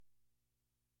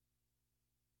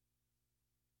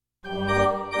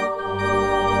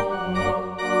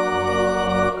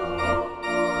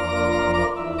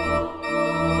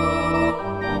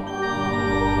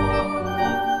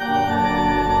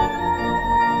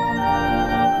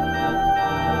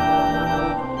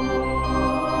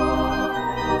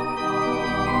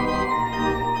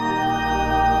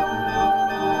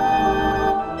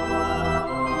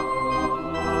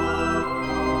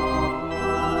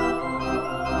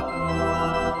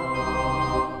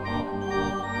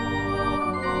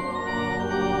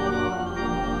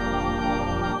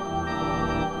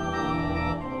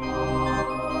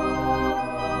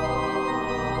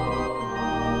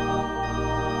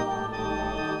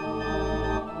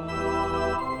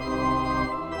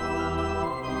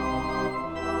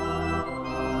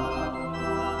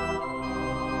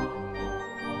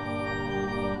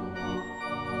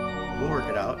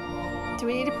Do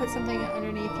we need to put something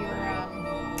underneath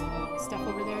your stuff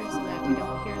over there so that we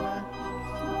don't hear the...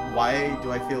 Why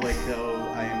do I feel like though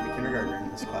I am the kindergartner in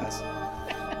this class?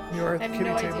 You are at I the have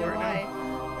no kitty idea table right why.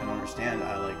 now. I don't understand.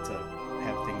 I like to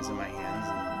have things in my hands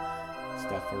and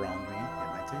stuff around me at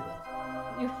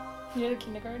my table. You're the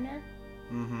kindergartner?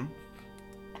 Mm-hmm.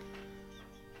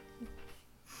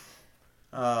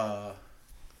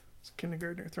 It's a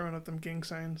kindergartner throwing up them gang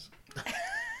signs.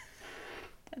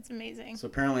 That's amazing. So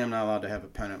apparently I'm not allowed to have a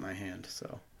pen at my hand,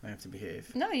 so I have to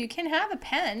behave. No, you can have a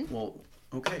pen. Well,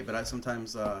 okay, but I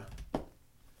sometimes I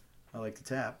like to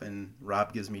tap, and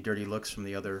Rob gives me dirty looks from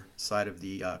the other side of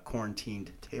the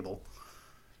quarantined table.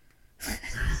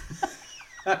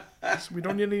 So we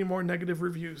don't need any more negative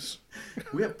reviews.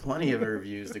 We have plenty of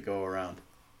reviews to go around.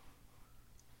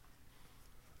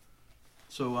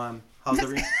 So,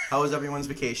 how was everyone's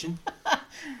vacation?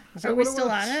 Is that Are we what it still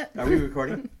was? on it? Are we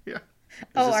recording? Yeah.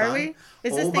 Oh, this are on? we?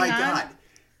 Is this Oh thing my on? God!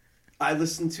 I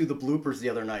listened to the bloopers the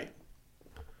other night.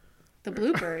 The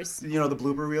bloopers. You know the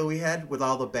blooper reel we had with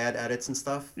all the bad edits and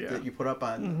stuff Yeah. that you put up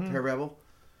on Parababble?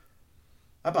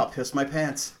 I about pissed my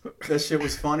pants. That shit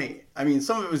was funny. I mean,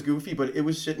 some of it was goofy, but it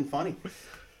was shit and funny.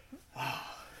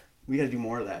 We gotta do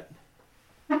more of that.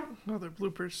 No, they're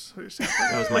bloopers.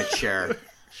 That was my chair.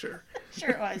 Sure. Sure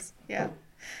it was. Yeah.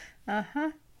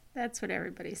 Uh-huh. That's what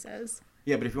everybody says.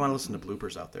 Yeah, but if you want to listen to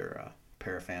bloopers out there,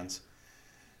 Para fans,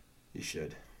 you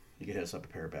should. You can hit us up at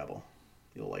Parababble.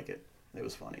 You'll like it. It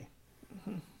was funny.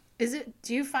 Do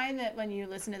you find that when you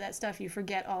listen to that stuff, you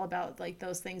forget all about like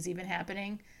those things even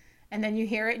happening? And then you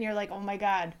hear it and you're like, oh my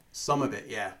God. Some of it,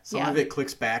 yeah. Some Yeah. of it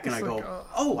clicks back and It's I go, like,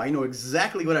 oh, I know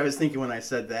exactly what I was thinking when I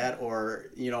said that. Or,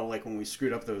 you know, like when we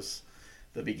screwed up the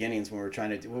beginnings when we were trying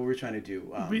to do, what we were trying to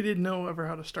do. We didn't know ever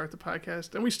how to start the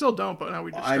podcast, and we still don't. But now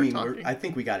we just I start mean, talking. I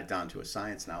think we got it down to a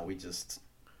science now. We just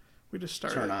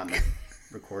start. turn on the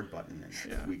record button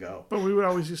and we go. But we would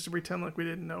always used to pretend like we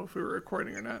didn't know if we were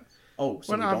recording or not. Oh,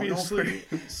 so When we don't obviously- know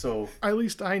if we're- so At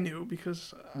least I knew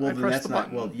because well, I then pressed that's the not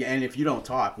button. well. Yeah, and if you don't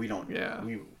talk, we don't. Yeah.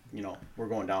 We, you know, we're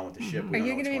going down with the ship. Are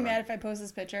you going to be mad if I post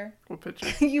this picture? What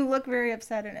picture? You look very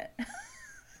upset in it.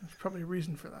 There's probably a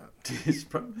reason for that. It's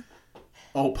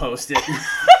oh, post it.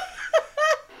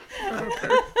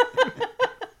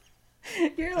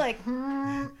 You're like,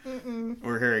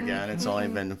 We're here again. It's only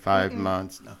been 5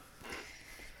 months. No.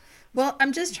 Well,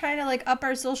 I'm just trying to like up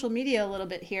our social media a little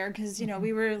bit here because, you know,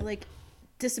 we were like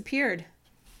disappeared.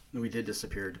 We did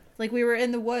disappeared. Like we were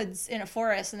in the woods in a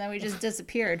forest and then we just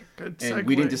disappeared. Good And segue.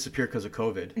 we didn't disappear because of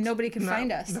COVID. Nobody could Not-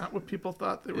 find us. Not what people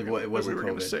thought they were. It Gonna, wasn't what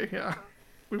we were going to COVID. say. Yeah,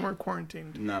 we weren't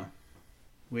quarantined. No.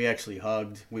 We actually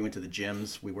hugged. We went to the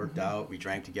gyms. We worked out. We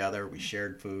drank together. We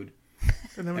shared food.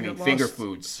 And then I we mean, got finger lost.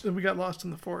 foods. Then we got lost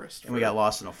in the forest. And we got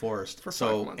lost in a forest. for 5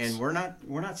 So, months. and we're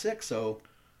not sick. So,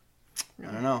 I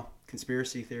don't know.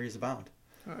 Conspiracy theories abound.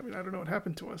 I mean, I don't know what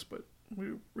happened to us, but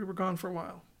we were gone for a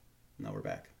while. Now we're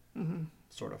back.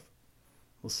 Sort of.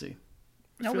 We'll see.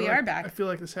 I No, feel we like- are back. I feel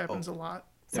like this happens a lot,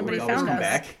 Somebody That we always found come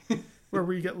us. back. where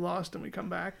we get lost and we come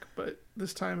back. But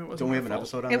this time it wasn't. Don't we our have an fault.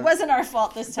 episode on It that? wasn't our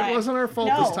fault this time. It wasn't our fault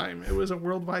No. this time. It was a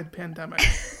worldwide pandemic.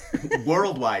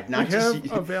 Worldwide, not We just.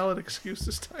 have a valid excuse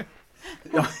this time.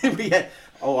 we had,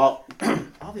 all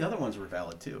the other ones were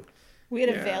valid too. We had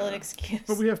a Yeah. valid excuse.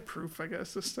 But we have proof, I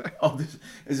guess, this time. Oh,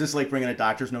 is this like bringing a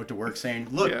doctor's note to work saying,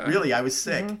 look, Yeah. really, I was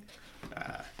sick?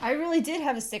 I really did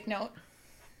have a sick note.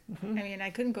 I mean, I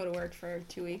couldn't go to work for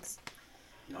 2 weeks.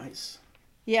 Nice.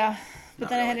 Yeah, but Not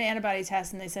then I had really. an antibody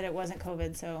test and they said it wasn't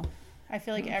COVID. So I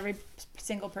feel like every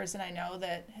single person I know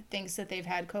that thinks that they've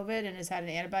had COVID and has had an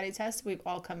antibody test, we've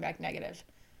all come back negative.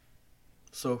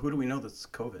 So who do we know that's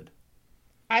COVID?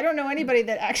 I don't know anybody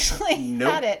that actually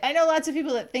Nope. had it. I know lots of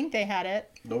people that think they had it,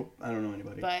 Nope, I don't know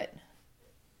anybody. but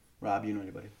Rob, you know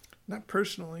anybody? Not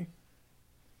personally.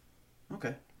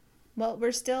 Okay. well,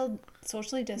 we're still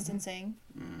socially distancing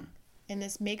in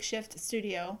this makeshift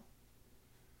studio.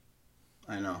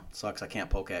 I know. Sucks. I can't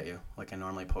poke at you like I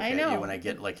normally poke I at know. you when I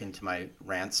get like into my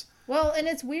rants. Well, and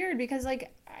it's weird because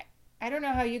like I don't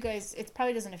know how you guys. It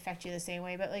probably doesn't affect you the same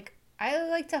way, but like I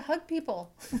like to hug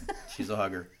people, She's a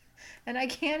hugger. and I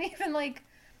can't even like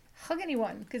hug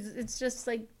anyone because it's just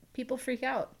like people freak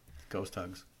out. Ghost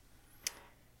hugs.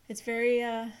 It's very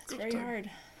Ghost hug. hard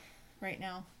right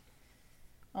now.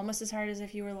 Almost as hard as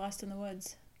if you were lost in the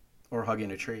woods. Or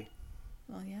hugging a tree.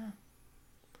 Well, yeah.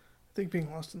 I think being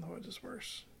lost in the woods is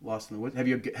worse. Lost in the woods. Have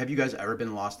you guys ever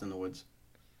been lost in the woods?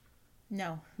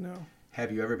 No. No.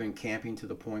 Have you ever been camping to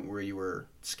the point where you were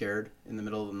scared in the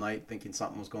middle of the night thinking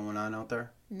something was going on out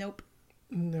there? Nope.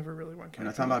 Never really went We're camping.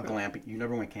 not talking about like glamping. You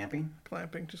never went camping?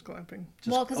 that. Glamping, just glamping. Just-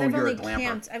 Well, because oh, I've you're only a glamper.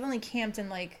 camped. I've only camped in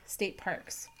like state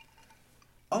parks.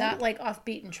 Oh. Not like off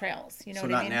beaten trails. You know So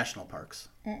what I not mean? national parks.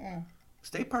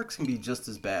 State parks can be just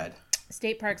as bad.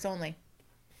 State parks only.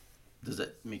 Does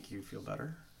that make you feel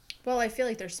better? Well, I feel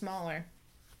like they're smaller.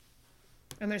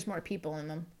 And there's more people in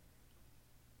them.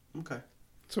 Okay.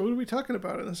 So what are we talking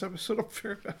about in this episode of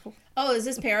Parababble? Oh, is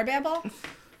this Parababble?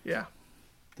 Yeah.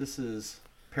 This is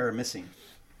Paramissing.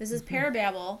 This is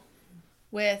Parababble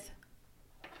with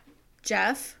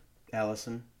Jeff.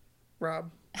 Allison.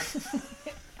 Rob.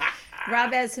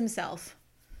 Rob as himself.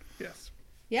 Yes.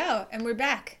 Yeah, and we're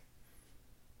back.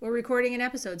 We're recording an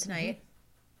episode tonight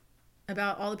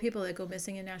about all the people that go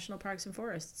missing in national parks and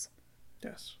forests.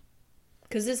 Yes.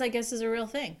 Because this, I guess, is a real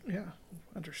thing. Yeah.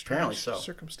 Under Apparently strange so.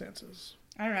 circumstances.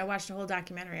 I don't know. I watched a whole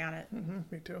documentary on it.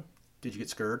 Me too. Did you get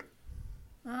scared?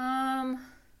 No.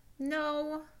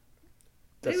 But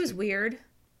That's it was good. weird.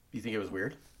 You think it was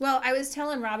weird? Well, I was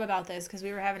telling Rob about this because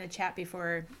we were having a chat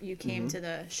before you came to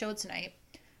the show tonight.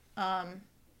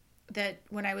 That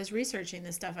when I was researching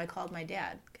this stuff, I called my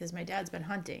dad because my dad's been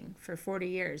hunting for 40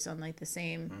 years on like the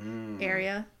same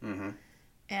area.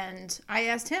 And I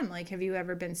asked him, like, have you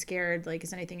ever been scared? Like,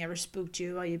 has anything ever spooked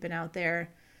you while you've been out there?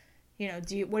 You know,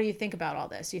 what do you think about all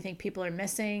this? Do you think people are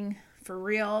missing for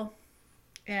real?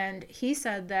 And he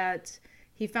said that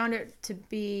he found it to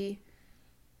be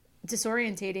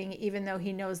disorientating, even though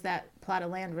he knows that plot of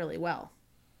land really well.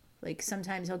 Like,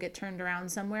 sometimes he'll get turned around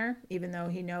somewhere, even though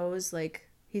he knows, like,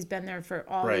 he's been there for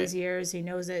all these years. He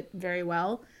knows it very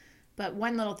well. But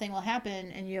one little thing will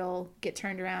happen and you'll get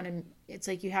turned around and it's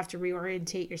like you have to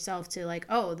reorientate yourself to like,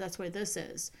 oh, that's where this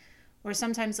is. Or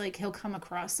sometimes like he'll come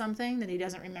across something that he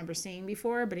doesn't remember seeing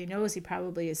before, but he knows he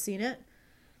probably has seen it.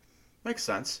 Makes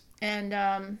sense.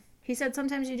 And he said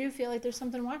sometimes you do feel like there's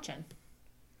something watching.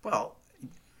 Well,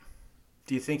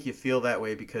 do you think you feel that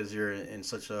way because you're in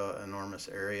such an enormous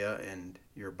area and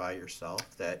you're by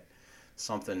yourself that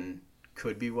something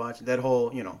could be watching? That whole,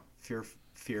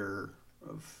 fear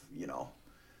of,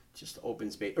 just open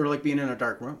space or like being in a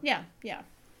dark room. Yeah.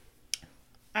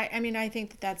 I mean, I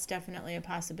think that's definitely a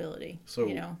possibility. So,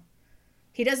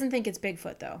 he doesn't think it's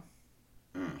Bigfoot though.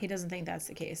 He doesn't think that's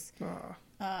the case. Well,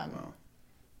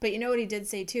 But you know what he did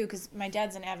say too, because my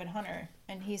dad's an avid hunter,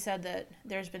 and he said that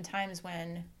there's been times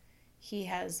when he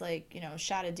has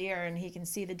shot a deer and he can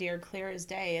see the deer clear as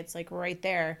day. It's like right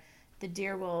there. The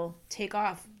deer will take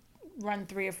off, run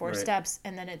 3 or 4 steps,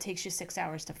 and then it takes you 6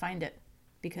 hours to find it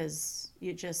because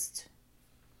it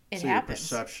happens. Your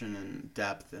perception and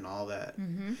depth and all that.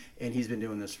 And he's been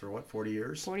doing this for 40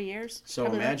 years? 40 years. So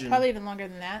probably even longer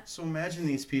than that. So imagine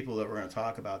these people that we're going to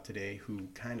talk about today who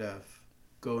kind of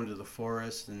go into the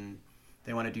forest and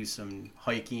they want to do some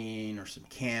hiking or some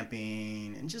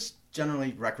camping and just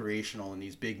generally recreational in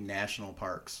these big national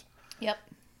parks. Yep.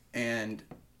 And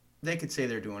they could say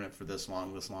they're doing it for this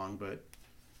long, but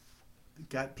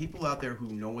got people out there who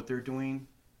know what they're doing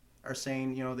are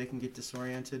saying, they can get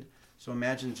disoriented. So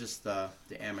imagine just the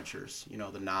amateurs,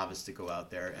 the novice that go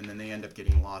out there and then they end up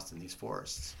getting lost in these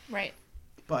forests. Right.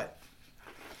 But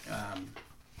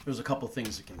there's a couple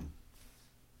things that can,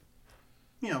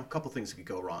 could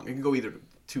go wrong. It can go either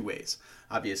 2 ways.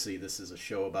 Obviously, this is a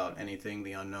show about anything,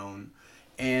 the unknown,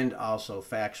 and also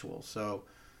factual. So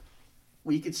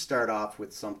we could start off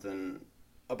with something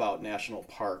about national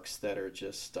parks that are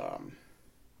just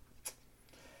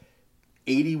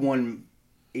 81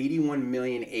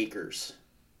 million acres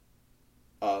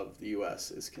of the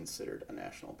U.S. is considered a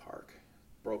national park,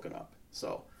 broken up.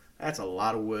 So that's a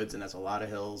lot of woods, and that's a lot of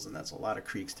hills, and that's a lot of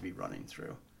creeks to be running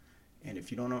through. And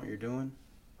if you don't know what you're doing,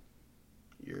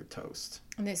 you're toast.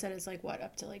 And they said it's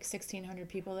up to 1,600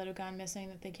 people that have gone missing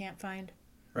that they can't find.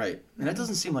 Right. And that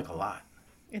doesn't seem like a lot.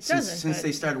 It Since doesn't.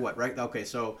 they started right? Okay,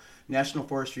 so National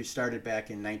Forestry started back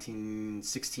in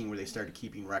 1916 where they started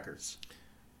keeping records.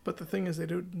 But the thing is,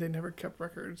 they never kept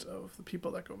records of the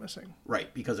people that go missing.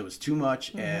 Right, because it was too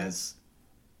much, as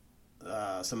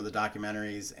some of the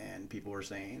documentaries and people were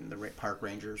saying, the park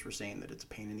rangers were saying that it's a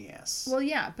pain in the ass. Well,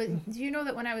 yeah, but do you know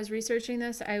that when I was researching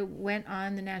this, I went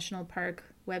on the National Park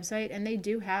website, and they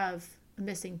do have a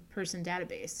missing person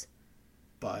database.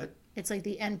 But It's like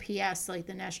the NPS, like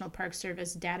the National Park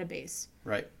Service database.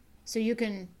 right. So you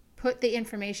can put the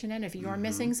information in if you're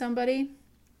missing somebody,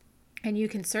 and you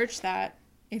can search that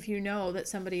if you know that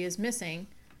somebody is missing.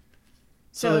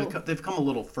 So they've come a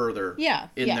little further.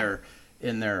 In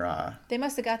their they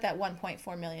must have got that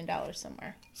 $1.4 million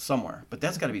somewhere, but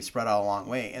that's got to be spread out a long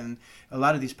way. And a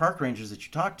lot of these park rangers that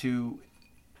you talk to,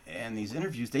 and these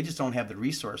interviews, they just don't have the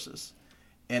resources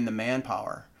and the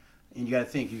manpower. And you got to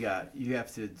think you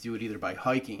have to do it either by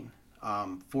hiking,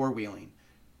 4-wheeling,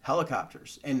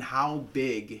 helicopters, and how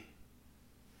big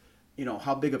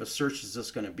how big of a search is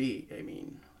this going to be? I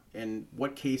mean, and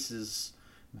what case is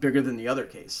bigger than the other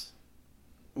case?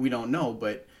 We don't know,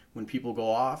 but when people go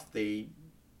off, they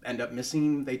end up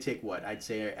missing. They take what? I'd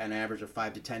say an average of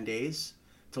 5 to 10 days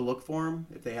to look for them.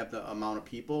 If they have the amount of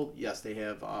people, yes, they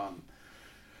have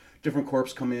different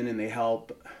corps come in and they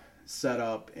help set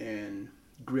up and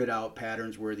grid out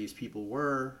patterns where these people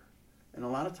were. And a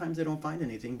lot of times they don't find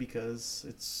anything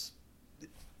because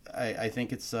I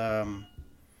think it's,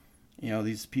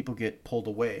 these people get pulled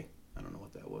away. I don't know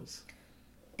what that was.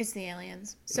 It's the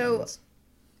aliens. So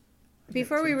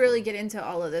before we really get into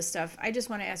all of this stuff, I just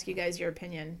want to ask you guys your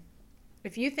opinion.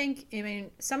 If you think,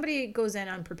 somebody goes in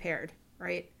unprepared,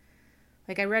 right?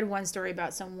 Like I read one story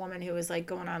about some woman who was like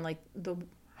going on like the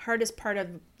hardest part of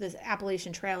this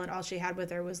Appalachian Trail and all she had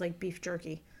with her was like beef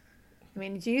jerky.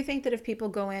 Do you think that if people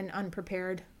go in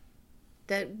unprepared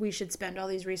that we should spend all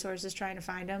these resources trying to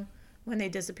find them when they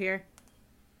disappear?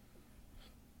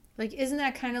 Like, isn't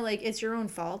that kind of like it's your own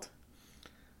fault?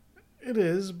 It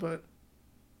is, but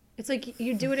it's like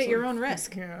you do it at your own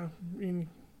risk. Yeah,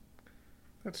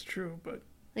 that's true, but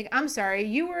like, I'm sorry,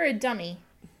 you were a dummy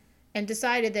and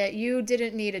decided that you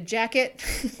didn't need a jacket,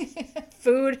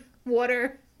 food,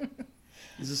 water.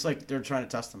 It's just like they're trying to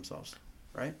test themselves,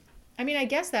 right? I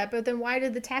guess that, but then why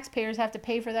did the taxpayers have to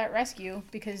pay for that rescue?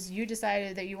 Because you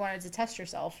decided that you wanted to test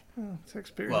yourself.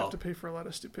 Taxpayers have to pay for a lot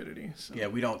of stupidity. So. Yeah,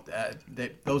 we don't.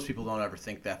 Those people don't ever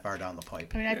think that far down the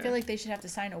pipe. I feel like they should have to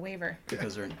sign a waiver.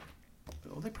 Because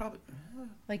they probably.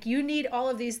 Like, you need all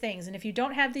of these things, and if you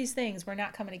don't have these things, we're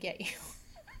not coming to get you.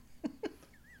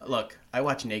 Look, I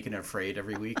watch Naked and Afraid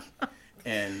every week,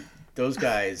 and those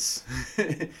guys,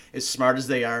 as smart as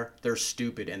they are, they're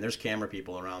stupid, and there's camera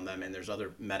people around them, and there's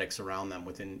other medics around them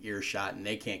within earshot, and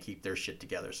they can't keep their shit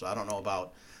together. So I don't know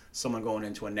about someone going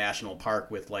into a national park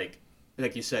with, like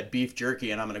you said, beef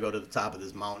jerky, and I'm going to go to the top of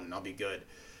this mountain. I'll be good.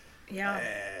 Yeah.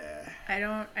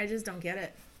 I just don't get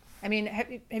it. Have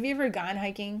you ever gone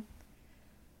hiking?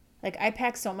 Like, I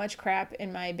pack so much crap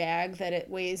in my bag that it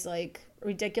weighs, like, a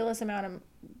ridiculous amount of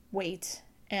weight,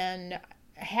 and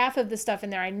half of the stuff in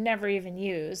there I never even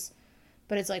use,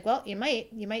 but it's like, well, you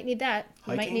might need that.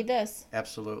 You might need this.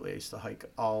 Absolutely. I used to hike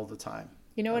all the time.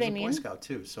 You know what I mean? I was a Boy Scout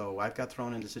too, so I've got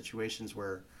thrown into situations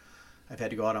where I've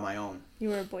had to go out on my own. You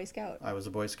were a Boy Scout. I was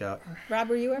a Boy Scout. Rob,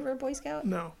 were you ever a Boy Scout?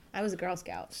 No. I was a Girl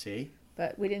Scout. See?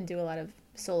 But we didn't do a lot of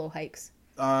solo hikes.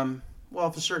 Well,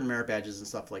 for certain merit badges and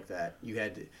stuff like that, you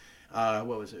had to,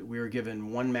 what was it? We were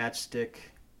given one matchstick.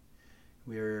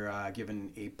 We were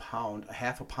given a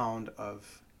half a pound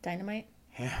of dynamite,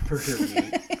 hamburger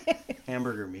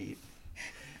meat,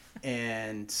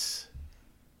 and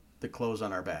the clothes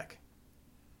on our back.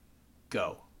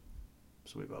 Go.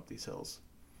 So we go up these hills.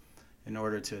 In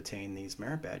order to attain these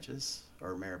merit badges,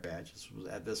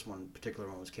 at this one particular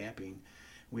one was camping,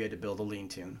 we had to build a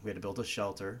lean-to. We had to build a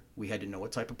shelter. We had to know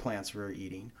what type of plants we were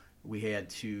eating. We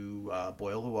had to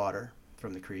boil the water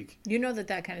from the creek. You know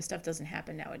that kind of stuff doesn't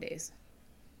happen nowadays.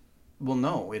 Well,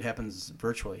 no, it happens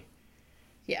virtually.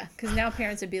 Yeah, because now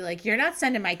parents would be like, you're not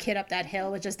sending my kid up that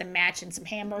hill with just a match and some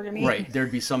hamburger meat. Right,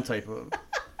 there'd be some type of...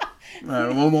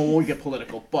 won't get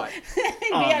political, but... They'd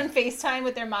be on FaceTime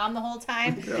with their mom the whole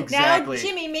time. Exactly. Now,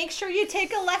 Jimmy, make sure you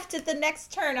take a left at the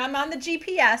next turn. I'm on the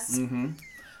GPS. Mm-hmm.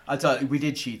 I'll tell you, we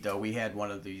did cheat, though. We had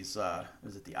one of these,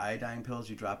 was it the iodine pills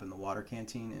you drop in the water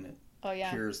canteen, and it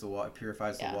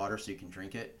purifies the water so you can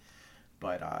drink it.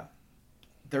 But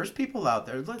there's people out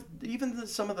there, even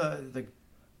some of the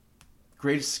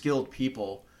greatest skilled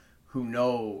people who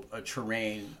know a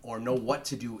terrain or know what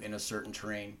to do in a certain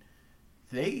terrain,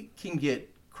 they can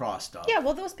get crossed up. Yeah,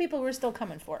 well, those people we're still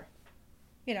coming for,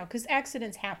 because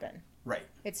accidents happen. Right.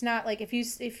 It's not like if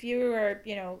you are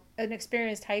an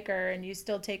experienced hiker and you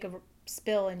still take a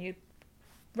spill and you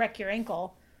wreck your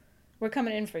ankle, we're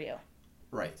coming in for you.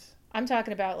 Right. I'm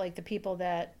talking about like the people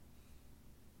that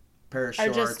pair of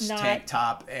shorts, tank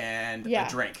top, and a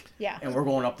drink. Yeah. And we're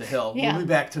going up the hill. Yeah. We'll be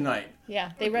back tonight.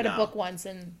 Yeah. They read a book once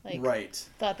and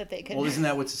thought that they could. Well, isn't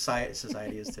that what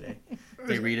society is today?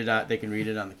 They read it they can read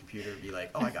it on the computer and be like,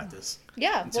 oh, I got this.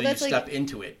 Yeah. Until you step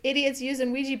into it. Idiots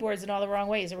using Ouija boards in all the wrong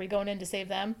ways. Are we going in to save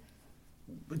them?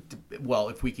 Well,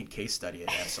 if we can case study it,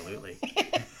 absolutely.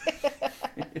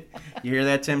 You hear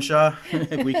that, Tim Shaw?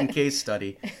 We can case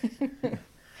study.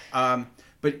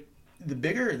 But the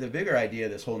bigger idea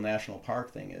of this whole national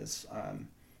park thing is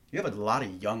you have a lot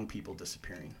of young people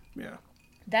disappearing. Yeah.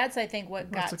 That's, I think,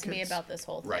 what got to me about this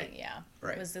whole thing. Right. Yeah.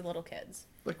 Right. Was the little kids.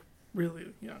 Like really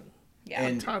young. Yeah.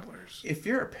 And toddlers. If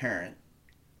you're a parent,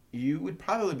 you would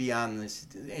probably be on this,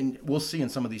 and we'll see in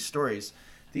some of these stories,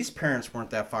 these parents weren't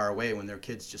that far away when their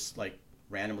kids just like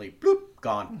randomly bloop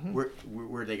gone.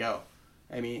 Where'd they go?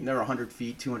 I mean, they're 100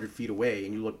 feet, 200 feet away,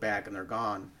 and you look back and they're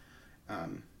gone.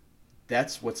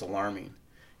 That's what's alarming.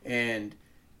 And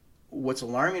what's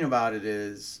alarming about it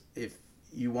is if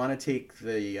you want to take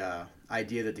the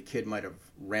idea that the kid might have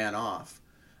ran off,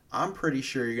 I'm pretty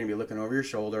sure you're going to be looking over your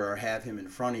shoulder or have him in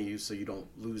front of you so you don't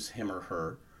lose him or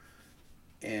her.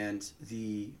 And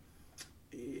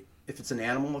if it's an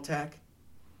animal attack,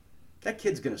 that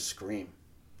kid's going to scream.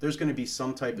 There's going to be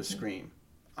some type of scream,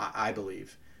 I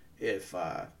believe. If,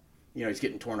 he's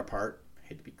getting torn apart. I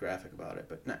hate to be graphic about it,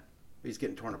 but he's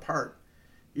getting torn apart.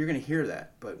 You're going to hear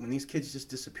that. But when these kids just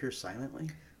disappear silently.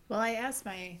 Well, I asked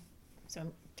I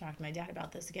talked to my dad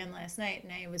about this again last night,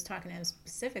 and I was talking to him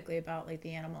specifically about like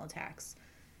the animal attacks.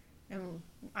 And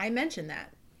I mentioned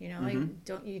that, like,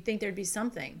 don't you think there'd be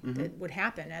something that would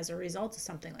happen as a result of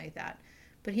something like that?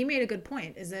 But he made a good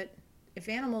point, is that if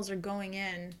animals are going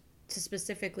in to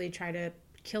specifically try to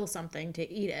kill something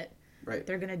to eat it, right,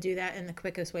 they're going to do that in the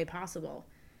quickest way possible.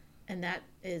 And that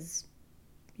is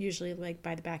usually like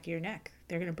by the back of your neck.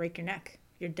 They're going to break your neck.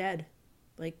 You're dead.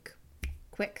 Like,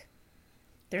 quick.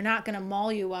 They're not going to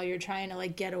maul you while you're trying to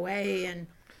like get away. And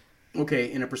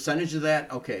okay, in a percentage of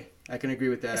that, okay, I can agree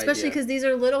with that. Especially because these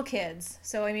are little kids.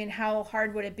 So, I mean, how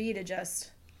hard would it be to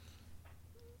just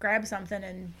grab something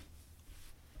and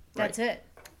that's it?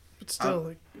 But still,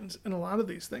 like in a lot of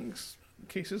these things,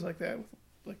 cases like that, with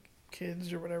like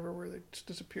kids or whatever, where they just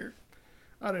disappear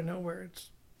out of nowhere,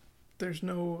 there's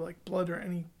no like blood or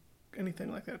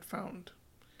anything like that found.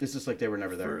 It's just like they were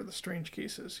never there. For the strange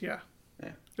cases, yeah.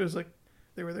 Yeah. It was like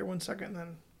they were there 1 second and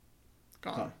then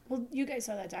gone. Well, you guys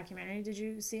saw that documentary. Did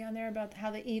you see on there about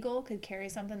how the eagle could carry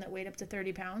something that weighed up to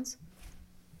 30 pounds?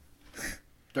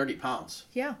 30 pounds?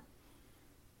 Yeah.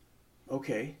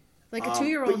 Okay. Like a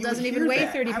 2-year-old doesn't even weigh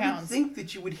 30 pounds. I would think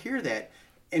that you would hear that.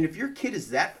 And if your kid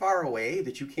is that far away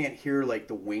that you can't hear like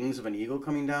the wings of an eagle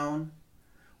coming down,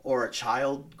 or a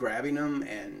child grabbing them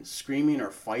and screaming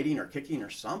or fighting or kicking or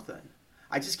something,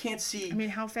 I just can't see. I mean,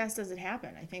 how fast does it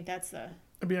happen? I think that's the...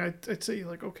 I mean, I'd say,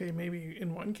 like, okay, maybe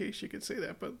in one case you could say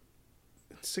that, but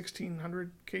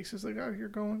 1,600 cases they got here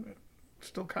going,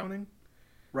 still counting.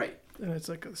 Right. And it's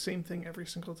like the same thing every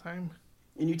single time.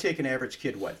 And you take an average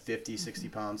kid, 50, 60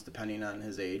 pounds, depending on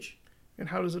his age. And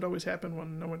how does it always happen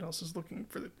when no one else is looking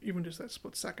for even just that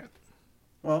split second?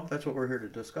 Well, that's what we're here to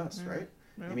discuss, right?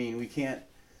 Yeah. I mean, we can't...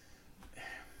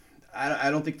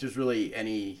 I don't think there's really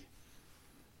any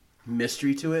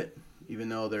mystery to it, even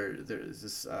though there's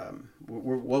this...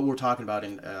 what we're talking about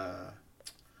in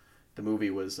the movie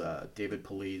was David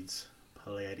Paulides'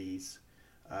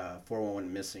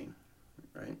 411 Missing,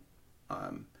 right?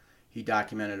 He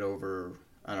documented over,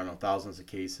 I don't know, thousands of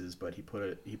cases, but he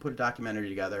put a documentary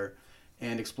together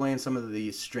and explained some of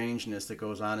the strangeness that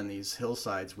goes on in these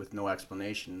hillsides with no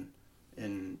explanation.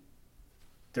 And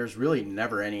there's really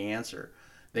never any answer.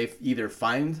 They either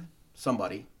find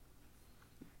somebody,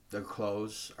 their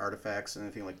clothes, artifacts,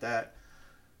 anything like that,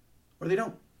 or they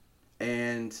don't.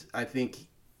 And I think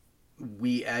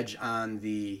we edge on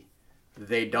the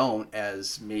they don't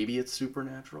as maybe it's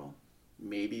supernatural.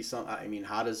 Maybe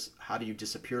how do you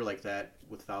disappear like that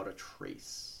without a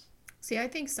trace? See, I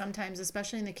think sometimes,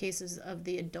 especially in the cases of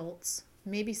the adults,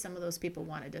 maybe some of those people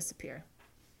want to disappear.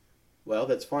 Well,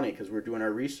 that's funny because we're doing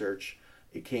our research.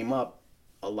 It came up,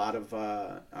 a lot of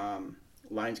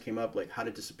lines came up like how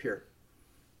to disappear.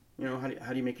 How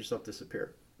do you make yourself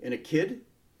disappear? In a kid,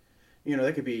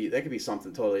 that could be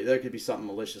something totally. There could be something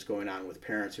malicious going on with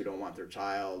parents who don't want their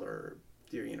child, or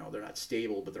they're not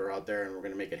stable, but they're out there, and we're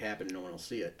going to make it happen, and no one will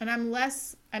see it. And I'm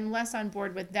less on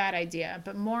board with that idea,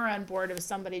 but more on board of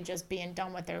somebody just being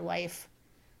done with their life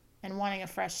and wanting a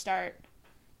fresh start.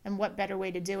 And what better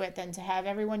way to do it than to have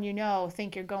everyone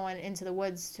think you're going into the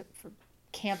woods for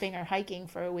camping or hiking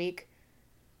for a week,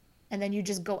 and then you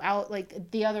just go out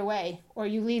like the other way, or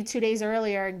you leave 2 days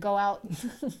earlier and go out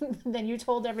than you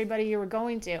told everybody you were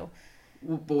going to.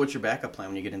 But what's your backup plan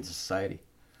when you get into society?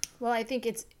 Well, I think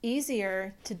it's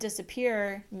easier to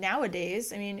disappear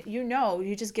nowadays. I mean,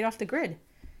 you just get off the grid.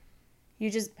 You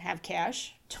just have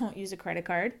cash. Don't use a credit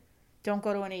card. Don't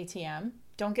go to an ATM.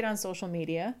 Don't get on social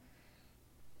media.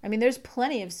 I mean, there's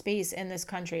plenty of space in this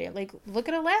country. Like, look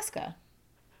at Alaska.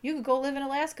 You could go live in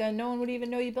Alaska and no one would even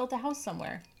know you built a house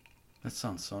somewhere. That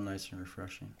sounds so nice and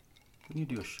refreshing. Can you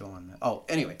do a show on that? Oh,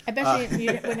 anyway. I bet you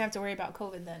wouldn't have to worry about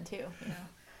COVID then, too.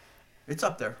 It's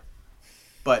up there.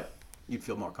 But you'd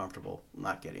feel more comfortable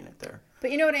not getting it there.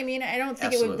 But you know what I mean? I don't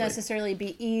think Absolutely. It would necessarily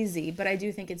be easy, but I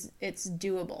do think it's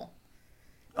doable.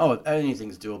 Oh,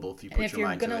 anything's doable if you put your mind to it. And if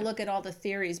you're going to look at all the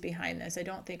theories behind this, I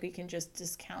don't think we can just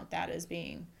discount that as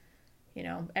being You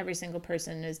know, every single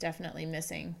person is definitely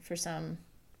missing for some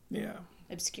Yeah.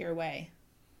 obscure way.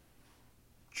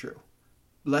 True.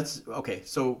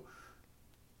 So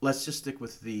let's just stick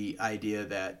with the idea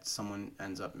that someone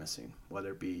ends up missing,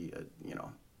 whether it be,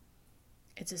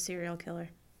 It's a serial killer.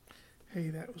 Hey,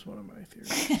 that was one of my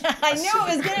theories. I knew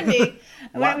it was going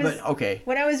to be. Okay.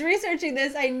 When I was researching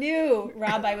this, I knew,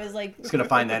 Rob, I was like... It's going to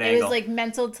find that it angle. was like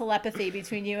mental telepathy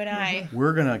between you and I.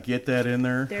 We're going to get that in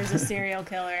there. There's a serial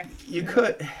killer. You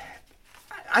could...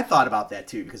 I thought about that,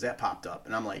 too, because that popped up.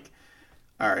 And I'm like,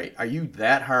 all right, are you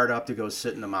that hard up to go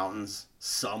sit in the mountains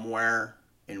somewhere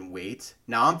and wait?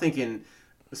 Now, I'm thinking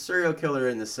a serial killer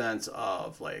in the sense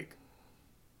of, like,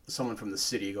 someone from the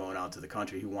city going out to the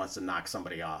country who wants to knock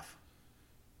somebody off.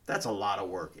 That's a lot of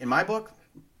work. In my book,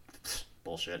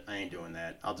 bullshit. I ain't doing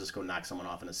that. I'll just go knock someone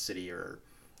off in a city or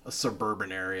a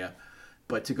suburban area.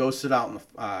 But to go sit out in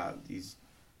these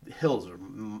hills are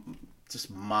just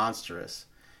monstrous.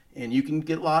 And you can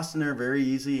get lost in there very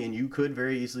easy, and you could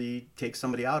very easily take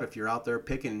somebody out if you're out there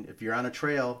picking. If you're on a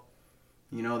trail,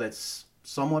 that's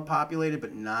somewhat populated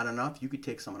but not enough, you could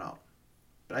take someone out.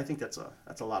 But I think that's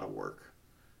a lot of work.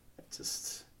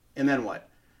 And then what?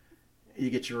 You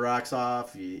get your rocks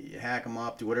off, you hack them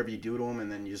up, do whatever you do to them,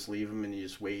 and then you just leave them and you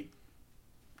just wait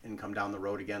and come down the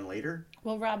road again later.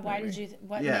 Well, Rob, what made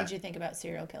you think about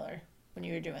serial killer when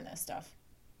you were doing this stuff?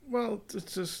 Well,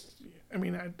 it's just, I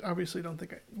mean, I obviously don't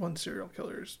think one serial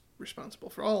killer is responsible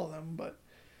for all of them, but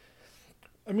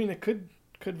I mean, it could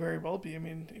very well be. I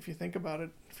mean, if you think about it,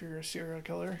 if you're a serial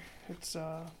killer, it's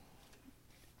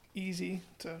easy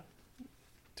to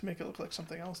make it look like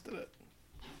something else did it.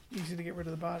 Easy to get rid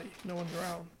of the body. No one's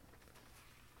around.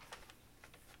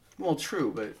 Well,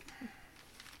 true, but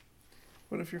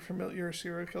what if you're a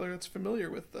serial killer that's familiar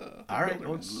with the all right,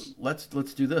 wilderness? let's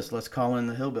do this. Let's call in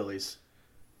the hillbillies.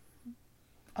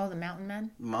 Oh, the mountain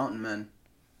men? Mountain men.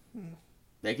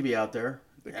 They could be out there.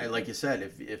 Like you said,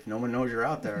 if no one knows you're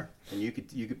out there, then you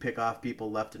could pick off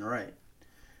people left and right.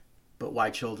 But why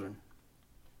children?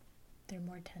 They're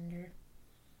more tender.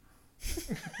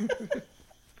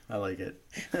 I like it.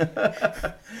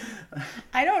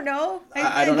 I don't know.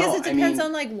 I don't guess know. it depends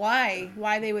on like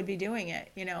why they would be doing it,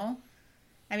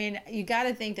 I mean, you got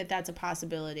to think that that's a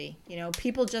possibility.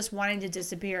 People just wanting to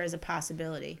disappear is a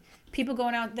possibility. People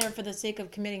going out there for the sake of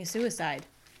committing suicide.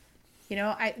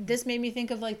 This made me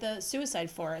think of like the suicide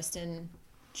forest in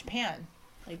Japan,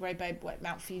 like right by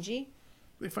Mount Fuji.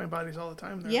 They find bodies all the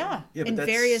time there. Yeah, in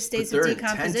various states of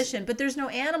decomposition. But there's no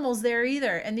animals there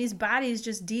either, and these bodies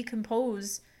just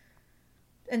decompose.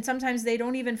 And sometimes they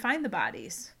don't even find the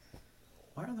bodies.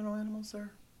 Why are there no animals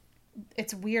there?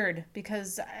 It's weird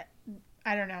because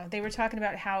I don't know. They were talking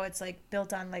about how it's like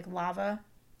built on like lava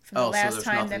from the last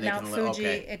time that Mount Fuji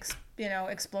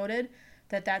exploded.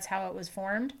 That's how it was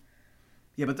formed.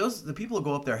 Yeah, but the people who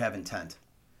go up there have intent,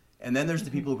 and then there's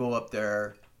the people who go up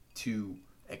there to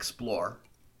explore,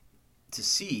 to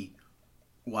see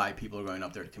why people are going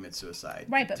up there to commit suicide.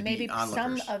 Right, but maybe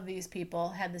some of these people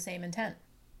had the same intent.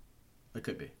 It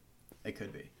could be.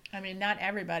 I mean, not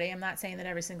everybody. I'm not saying that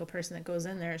every single person that goes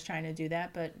in there is trying to do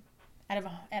that, but out of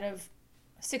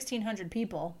 1,600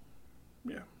 people.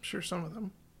 Yeah, sure, some of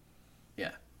them.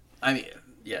 Yeah. I mean,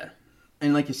 yeah.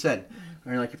 And like you said,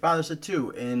 or like your father said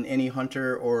too, and any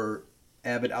hunter or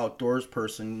avid outdoors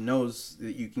person knows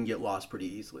that you can get lost pretty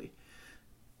easily.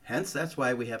 Hence, that's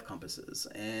why we have compasses,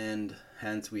 and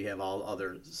hence we have all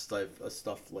other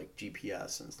stuff like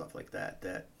GPS and stuff like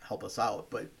that help us out.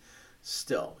 But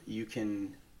still, you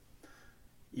can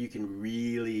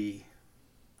really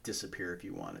disappear if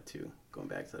you wanted to. Going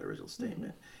back to the original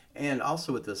statement, and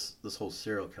also with this whole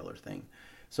serial killer thing.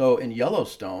 So in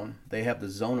Yellowstone, they have the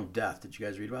zone of death. Did you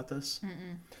guys read about this?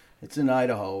 Mm-mm. It's in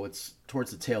Idaho. It's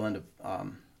towards the tail end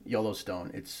of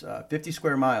Yellowstone. It's 50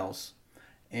 square miles,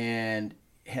 and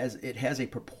it has a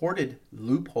purported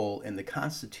loophole in the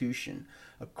Constitution.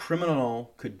 A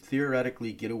criminal could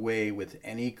theoretically get away with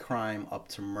any crime up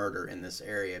to murder in this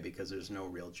area because there's no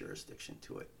real jurisdiction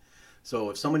to it. So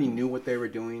if somebody knew what they were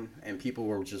doing and people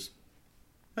were just,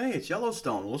 hey, it's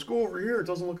Yellowstone, let's go over here. It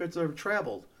doesn't look like they've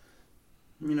traveled.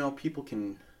 People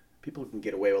can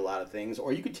get away with a lot of things,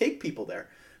 or you could take people there.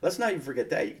 Let's not even forget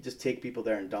that. You could just take people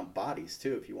there and dump bodies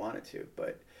too if you wanted to.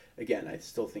 But again, I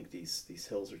still think these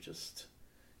hills are just,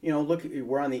 look,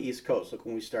 we're on the East Coast. Look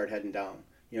when we start heading down,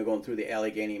 going through the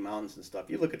Allegheny Mountains and stuff.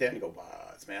 You look at that and you go, wow,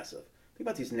 it's massive. Think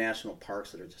about these national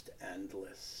parks that are just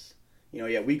endless.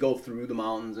 We go through the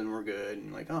mountains and we're good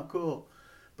and like, oh, cool.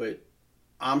 But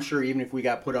I'm sure even if we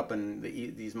got put up in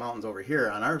these mountains over here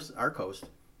on our coast,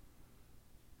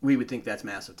 we would think that's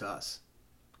massive to us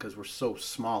because we're so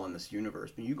small in this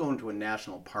universe. But you go into a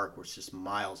national park where it's just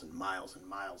miles and miles and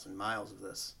miles and miles of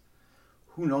this.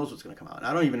 Who knows what's going to come out? And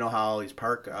I don't even know how all these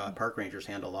park rangers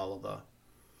handle all of the,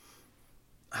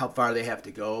 how far they have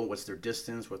to go, what's their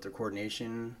distance, what's their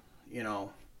coordination, you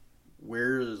know,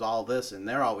 where is all this? And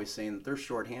they're always saying that they're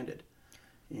shorthanded,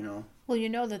 you know. Well, you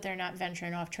know that they're not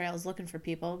venturing off trails looking for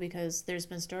people, because there's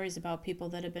been stories about people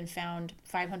that have been found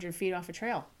 500 feet off a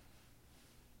trail.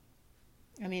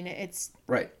 I mean, it's...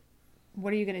 Right.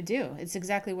 What are you going to do? It's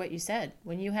exactly what you said.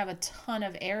 When you have a ton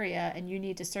of area and you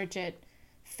need to search it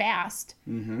fast,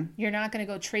 you're not going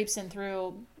to go traipsing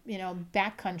through, you know,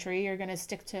 backcountry. You're going to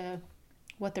stick to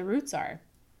what the routes are.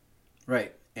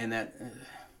 Right. And that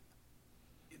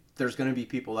there's going to be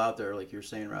people out there, like you're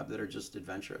saying, Rob, that are just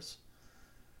adventurous.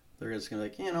 They're just going to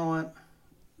be like, you know what?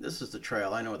 This is the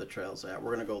trail. I know where the trail's at.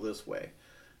 We're going to go this way.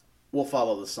 We'll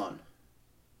follow the sun.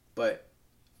 But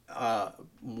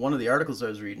one of the articles I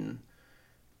was reading,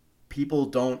 people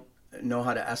don't know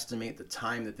how to estimate the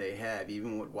time that they have,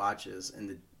 even with watches,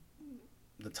 and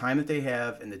the time that they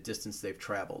have and the distance they've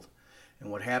traveled.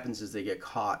 And what happens is they get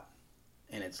caught,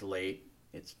 and it's late,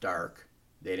 it's dark,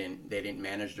 they didn't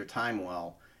manage their time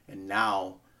well, and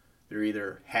now they're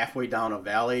either halfway down a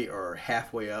valley or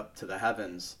halfway up to the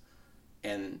heavens,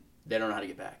 and they don't know how to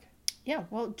get back. Yeah,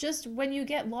 well, just when you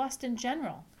get lost in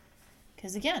general.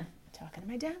 Because again, talking to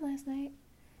my dad last night,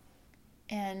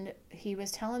 and he was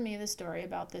telling me the story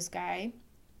about this guy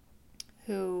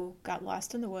who got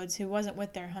lost in the woods, who wasn't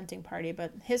with their hunting party,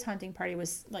 but his hunting party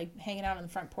was like hanging out on the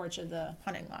front porch of the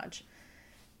hunting lodge.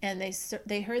 And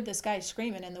they heard this guy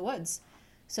screaming in the woods.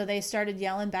 So they started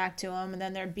yelling back to him, and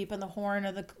then they're beeping the horn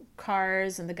of the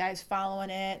cars, and the guy's following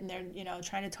it, and they're, you know,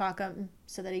 trying to talk him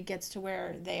so that he gets to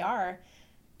where they are.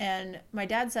 And my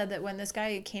dad said that when this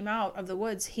guy came out of the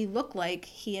woods, he looked like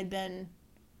he had been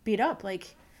beat up,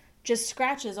 like just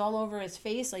scratches all over his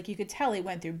face. Like you could tell he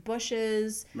went through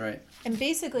bushes. Right. And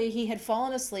basically he had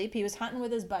fallen asleep. He was hunting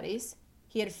with his buddies.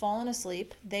 He had fallen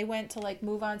asleep. They went to like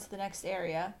move on to the next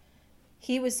area.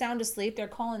 He was sound asleep. They're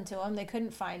calling to him. They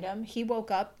couldn't find him. He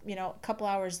woke up, you know, a couple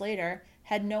hours later,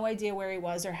 had no idea where he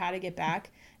was or how to get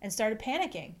back, and started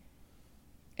panicking.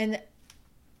 And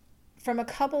from a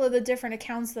couple of the different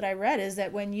accounts that I read is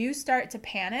that when you start to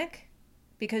panic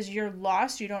because you're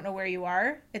lost, you don't know where you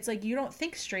are, it's like you don't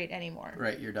think straight anymore.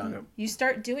 Right, you're done. Yep. You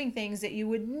start doing things that you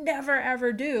would never,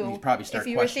 ever do you probably start if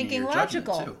you were thinking your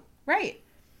logical. Too. Right.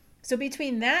 So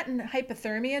between that and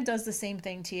hypothermia does the same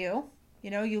thing to you.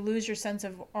 You know, you lose your sense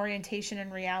of orientation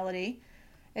and reality.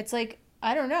 It's like,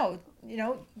 I don't know, you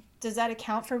know, does that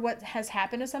account for what has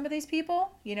happened to some of these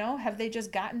people? You know, have they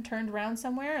just gotten turned around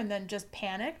somewhere and then just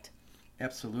panicked?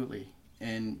 Absolutely.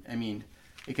 And, I mean,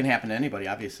 it can happen to anybody.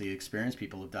 Obviously, experienced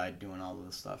people have died doing all of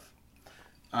this stuff.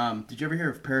 Did you ever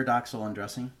hear of paradoxal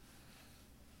undressing?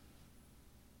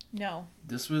 No.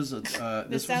 This was a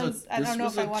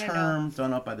term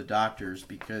done up by the doctors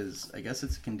because I guess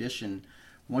it's a condition.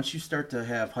 Once you start to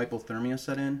have hypothermia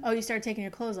set in, oh, you start taking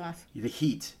your clothes off. The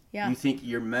heat. Yeah. You think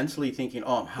you're mentally thinking,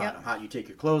 "Oh, I'm hot. Yep. I'm hot." You take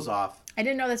your clothes off. I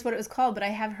didn't know that's what it was called, but I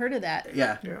have heard of that.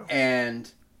 Yeah.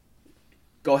 And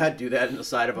go ahead, do that in the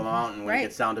side of a mountain when it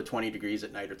gets down to 20 degrees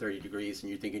at night or 30 degrees, and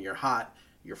you're thinking you're hot,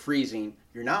 you're freezing.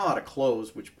 You're now out of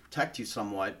clothes, which protect you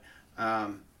somewhat.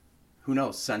 Who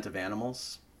knows? Scent of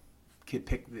animals. They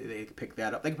could pick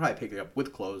that up. They could probably pick it up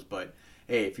with clothes, but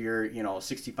hey, if you're, you know, a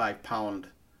 65-pound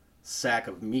sack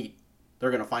of meat,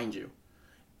 they're going to find you.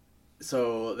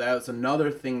 So that's another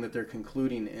thing that they're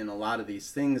concluding in a lot of these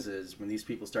things is when these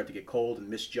people start to get cold and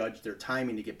misjudge their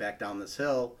timing to get back down this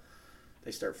hill,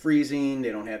 they start freezing.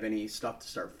 They don't have any stuff to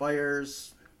start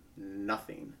fires.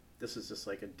 Nothing. This is just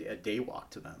like a day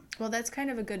walk to them. Well, that's kind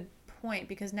of a good point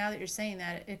because now that you're saying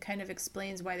that, it kind of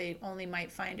explains why they only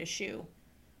might find a shoe.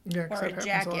 Yeah, or a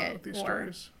jacket, with these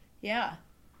stories. Yeah.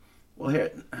 Well,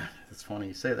 here, it's funny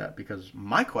you say that because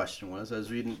my question was, I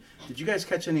was reading, did you guys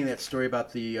catch any of that story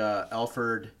about the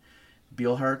Alfred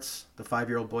Beilhartz, the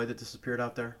 5-year-old boy that disappeared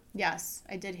out there? Yes,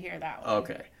 I did hear that one.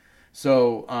 Okay.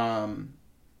 So,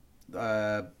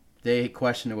 they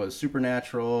questioned it was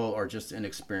supernatural or just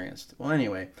inexperienced. Well,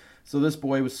 anyway, so this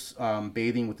boy was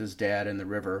bathing with his dad in the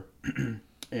river,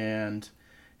 and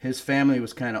his family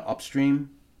was kind of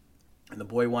upstream, and the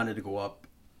boy wanted to go up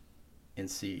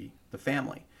and see the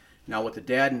family. Now, what the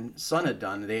dad and son had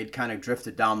done, they had kind of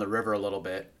drifted down the river a little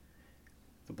bit.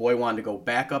 The boy wanted to go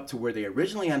back up to where they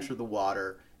originally entered the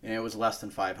water, and it was less than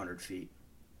 500 feet.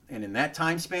 And in that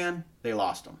time span, they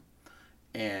lost him.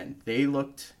 And they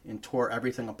looked and tore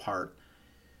everything apart.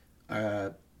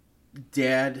 Dad,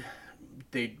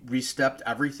 they re-stepped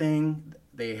everything.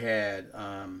 They had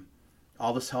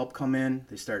all this help come in.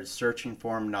 They started searching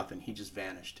for him. Nothing. He just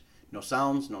vanished. No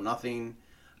sounds, no nothing.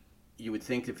 You would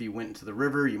think if he went into the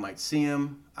river, you might see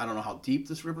him. I don't know how deep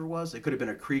this river was. It could have been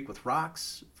a creek with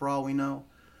rocks, for all we know.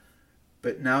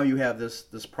 But now you have this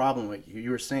problem, like you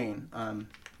were saying.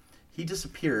 He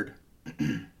disappeared,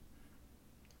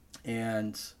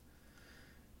 and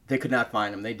they could not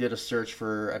find him. They did a search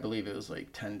for, I believe it was like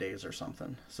 10 days or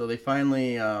something. So they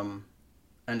finally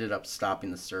ended up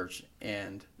stopping the search,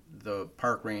 and the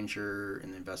park ranger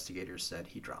and the investigators said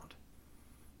he drowned.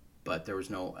 But there was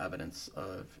no evidence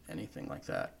of anything like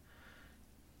that.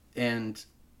 And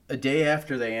a day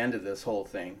after they ended this whole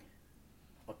thing,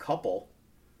 a couple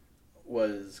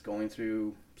was going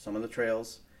through some of the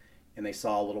trails, and they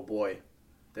saw a little boy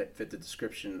that fit the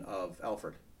description of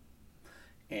Alfred.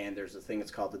 And there's a thing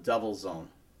that's called the Devil Zone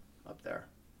up there.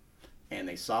 And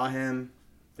they saw him,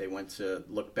 they went to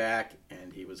look back,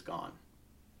 and he was gone.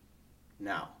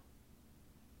 Now,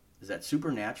 is that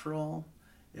supernatural?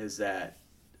 Is that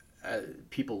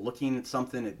people looking at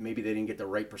something that maybe they didn't get the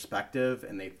right perspective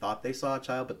and they thought they saw a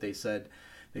child, but they said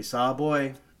they saw a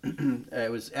boy?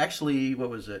 It was actually, what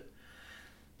was it?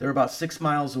 They were about 6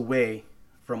 miles away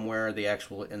from where the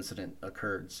actual incident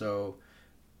occurred. So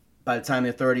by the time the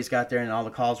authorities got there and all the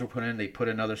calls were put in, they put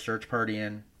another search party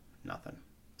in. Nothing.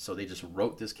 So they just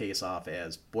wrote this case off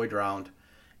as boy drowned.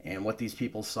 And what these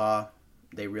people saw,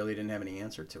 they really didn't have any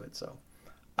answer to it. So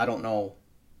I don't know.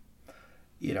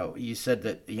 You know, you said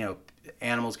that, you know,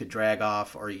 animals could drag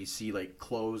off, or you see like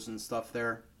clothes and stuff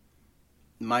there.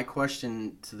 My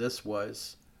question to this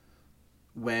was,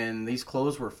 when these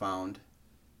clothes were found,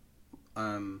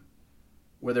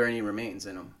 were there any remains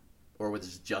in them? Or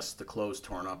was it just the clothes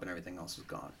torn up and everything else was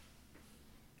gone?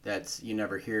 You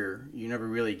never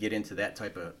really get into that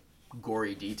type of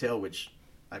gory detail, which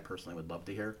I personally would love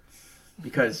to hear.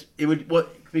 Because you're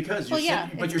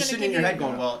sitting in your head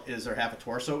going, well, is there half a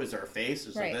torso? Is there a face?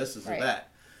 Is there this? Is there that?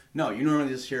 No, you normally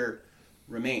just hear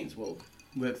remains. Well,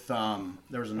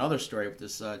 there was another story with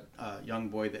this young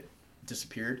boy that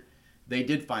disappeared. They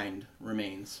did find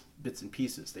remains, bits and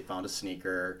pieces. They found a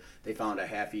sneaker. They found a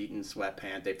half-eaten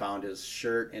sweatpant. They found his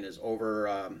shirt and his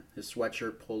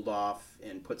sweatshirt pulled off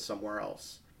and put somewhere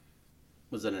else.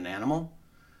 Was it an animal?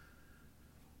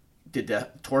 Did the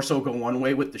torso go one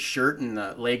way with the shirt and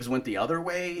the legs went the other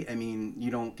way? I mean,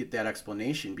 you don't get that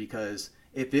explanation, because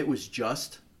if it was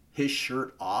just his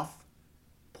shirt off,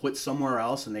 put somewhere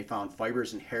else, and they found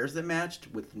fibers and hairs that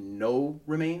matched with no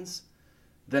remains,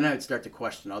 then I would start to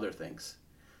question other things.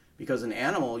 Because an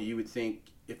animal, you would think,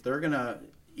 if they're going to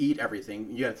eat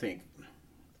everything, you got to think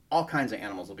all kinds of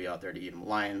animals will be out there to eat them.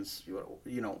 Lions,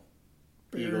 bears,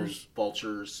 eagles,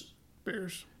 vultures,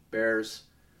 bears.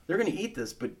 They're going to eat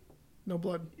this, but no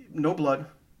blood.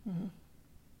 Mm-hmm.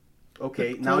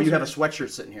 Okay, now you have a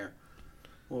sweatshirt sitting here.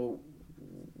 Well,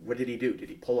 what did he do? Did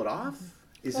he pull it off?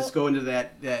 This go into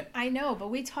that? I know,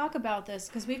 but we talk about this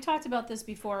because we've talked about this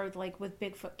before, like with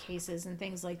Bigfoot cases and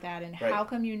things like that. And how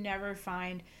come you never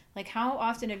find, like, how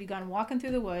often have you gone walking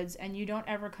through the woods and you don't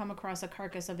ever come across a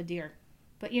carcass of a deer?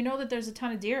 But you know that there's a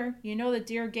ton of deer. You know that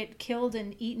deer get killed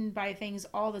and eaten by things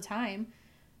all the time.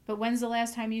 But when's the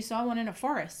last time you saw one in a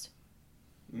forest?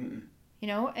 Mm-mm. You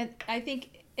know, and I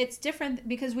think it's different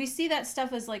because we see that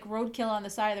stuff as like roadkill on the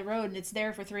side of the road, and it's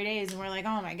there for 3 days, and we're like,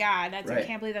 oh my God, I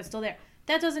can't believe that's still there.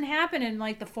 That doesn't happen in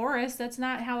like the forest. That's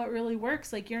not how it really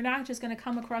works. Like, you're not just going to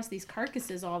come across these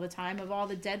carcasses all the time of all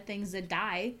the dead things that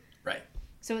die. Right.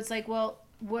 So it's like, well,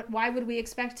 why would we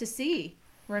expect to see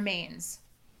remains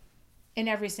in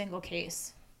every single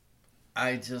case?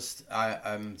 I'm just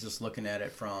looking at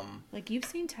it from, like, you've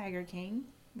seen Tiger King,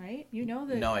 right? You know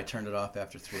that. No, I turned it off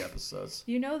after 3 episodes.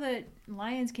 You know that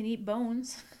lions can eat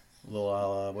bones. A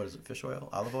little, what is it, fish oil?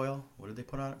 Olive oil? What did they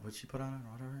put on it? What did she put on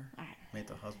it? Whatever. I don't know. Made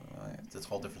the husband. It's a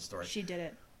whole different story. She did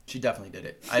it. She definitely did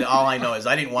it. All I know is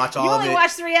I didn't watch all of it. You only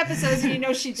watched 3 episodes and you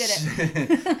know she did it.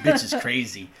 Bitch is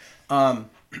crazy.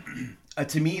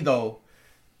 To me, though,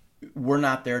 we're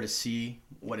not there to see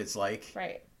what it's like.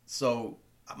 Right. So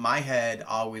my head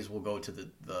always will go to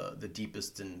the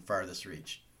deepest and farthest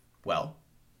reach. Well,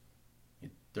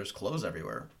 there's clothes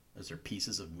everywhere. Is there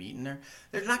pieces of meat in there?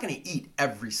 They're not going to eat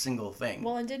every single thing.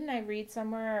 Well, and didn't I read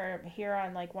somewhere or hear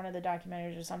on like one of the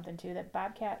documentaries or something too that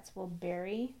bobcats will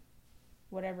bury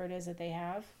whatever it is that they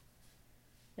have?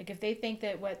 Like, if they think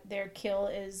that what their kill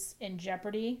is in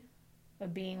jeopardy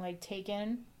of being like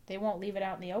taken, they won't leave it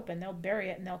out in the open. They'll bury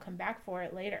it and they'll come back for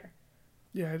it later.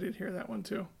 Yeah, I did hear that one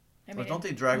too. I mean, well, don't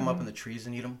they drag them up in the trees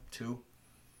and eat them too?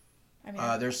 I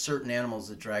mean, there's certain animals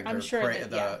that drag their prey.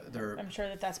 I'm sure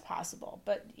that that's possible.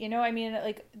 But, you know, I mean,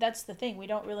 like, that's the thing. We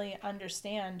don't really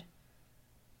understand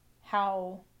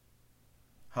how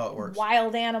how it works.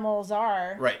 wild animals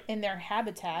are Right. in their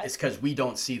habitat. It's because we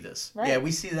don't see this. Right. Yeah,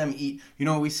 we see them eat. You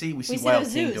know what we see? We see see Wild the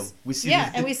zoos. Kingdom. We see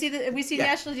and we see Yeah.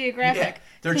 National Geographic. Yeah,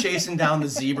 they're chasing down the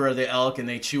zebra or the elk, and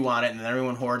they chew on it, and then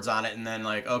everyone hoards on it, and then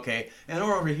like, okay, and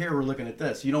we're over here, we're looking at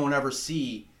this. You don't ever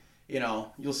see,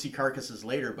 you'll see carcasses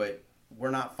later, but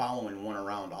we're not following one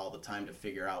around all the time to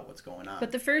figure out what's going on.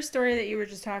 But the first story that you were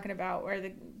just talking about,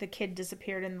 where the kid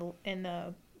disappeared in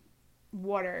the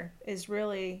water, is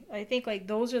really, I think, like,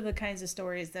 those are the kinds of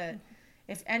stories that,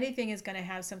 if anything is going to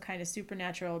have some kind of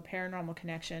supernatural paranormal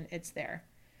connection, it's there.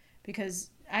 Because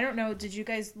I don't know, did you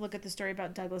guys look at the story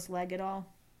about Douglas Legg at all?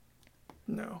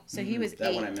 No. So he was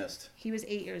that 8. one I missed. He was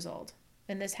 8 years old,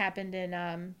 and this happened in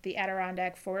the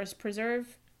Adirondack Forest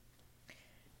Preserve.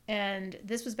 And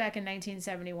this was back in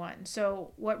 1971.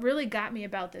 So what really got me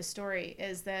about this story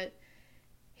is that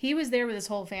he was there with his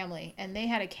whole family, and they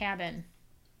had a cabin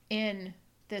in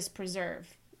this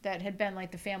preserve that had been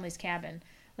like the family's cabin.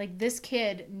 Like, this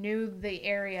kid knew the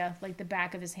area like the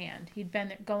back of his hand. He'd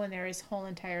been going there his whole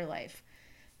entire life.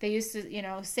 They used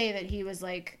to, say that he was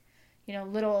like, the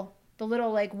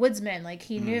little like woodsman. Like,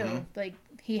 he knew, like,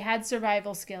 he had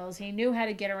survival skills. He knew how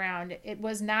to get around. It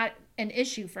was not an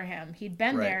issue for him. He'd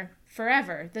been Right. there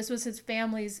forever. This was his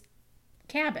family's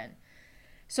cabin.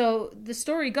 So the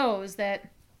story goes that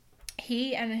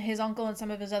he and his uncle and some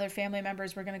of his other family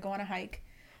members were going to go on a hike,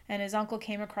 and his uncle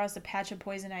came across a patch of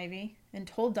poison ivy and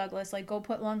told Douglas, like, go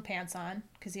put long pants on,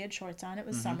 because he had shorts on. It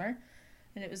was summer,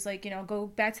 and it was like, go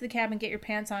back to the cabin, get your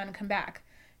pants on, and come back,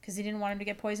 because he didn't want him to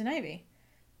get poison ivy.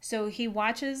 So he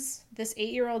watches this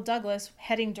 8-year-old Douglas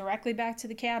heading directly back to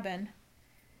the cabin.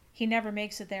 He never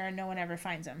makes it there, and no one ever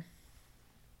finds him.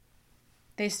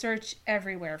 They search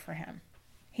everywhere for him.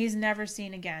 He's never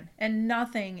seen again, and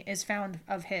nothing is found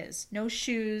of his. No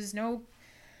shoes, no,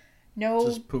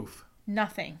 Just poof.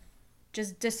 nothing.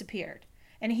 Just disappeared.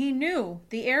 And he knew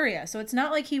the area, so it's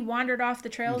not like he wandered off the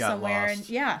trail Got somewhere. lost. And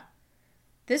yeah,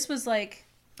 this was like,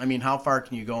 I mean, how far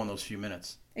can you go in those few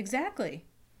minutes? exactly.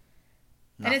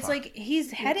 Not And it's far. like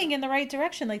he's heading in the right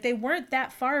direction. Like, they weren't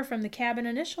that far from the cabin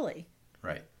initially.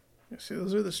 Right. Yeah, see,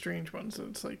 those are the strange ones. So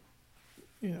it's like,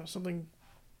 something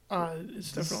odd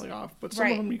is definitely off. But some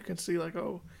Right. of them you can see, like,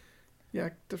 oh, yeah,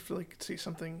 I definitely could see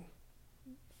something,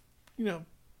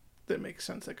 that makes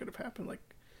sense that could have happened. Like,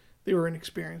 they were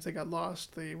inexperienced. They got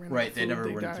lost. They ran out Right. of They food,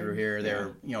 never went died. through here. They're,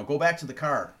 go back to the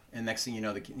car, and next thing you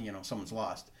know, someone's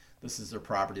lost. This is their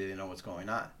property. They know what's going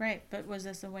on. Right, but was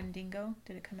this a Wendigo?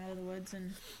 Did it come out of the woods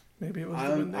and Maybe it was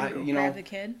the Wendigo. grab the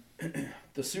kid?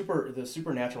 The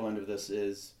supernatural end of this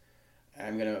is,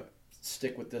 I'm gonna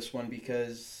stick with this one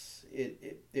because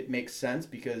it makes sense,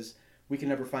 because we can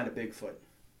never find a Bigfoot,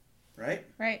 right?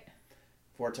 Right.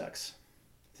 Vortex,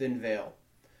 thin veil,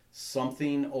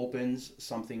 something opens,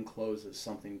 something closes,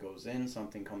 something goes in,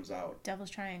 something comes out.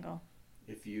 Devil's Triangle.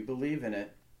 If you believe in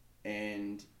it,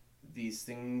 and these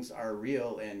things are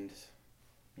real, and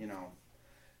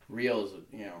real is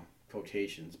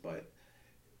quotations, but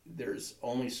there's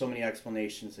only so many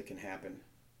explanations that can happen,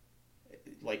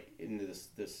 like in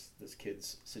this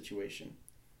kid's situation.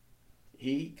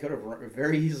 He could have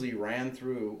very easily ran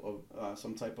through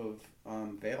some type of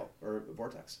veil or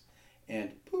vortex,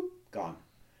 and boop, gone.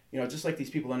 Just like these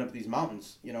people end up at these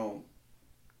mountains.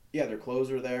 Yeah, their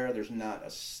clothes are there. There's not a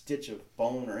stitch of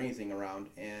bone or anything around,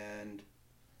 and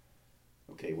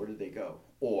okay, where did they go?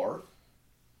 Or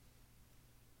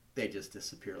they just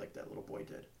disappear like that little boy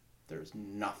did. There's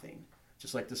nothing.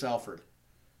 Just like this Alfred.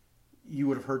 You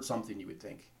would have heard something, you would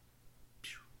think.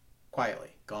 Quietly,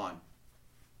 gone.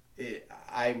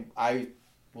 I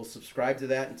will subscribe to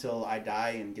that until I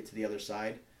die and get to the other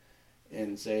side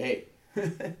and say,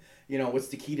 hey, what's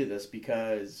the key to this?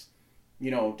 Because,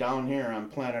 down here on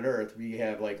planet Earth, we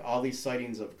have like all these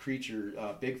sightings of creatures,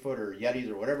 Bigfoot or Yetis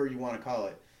or whatever you want to call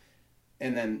it.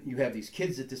 And then you have these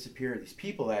kids that disappear, these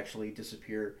people actually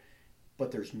disappear,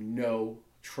 but there's no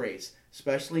trace,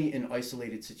 especially in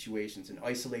isolated situations, in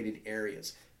isolated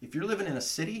areas. If you're living in a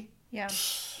city, Yeah.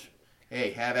 hey,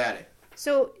 have at it.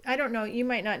 So, I don't know, you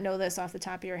might not know this off the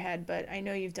top of your head, but I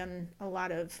know you've done a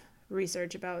lot of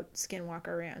research about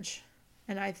Skinwalker Ranch.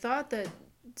 And I thought that,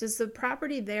 does the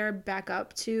property there back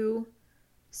up to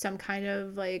some kind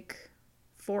of like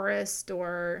forest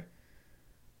or...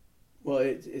 Well,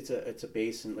 it's a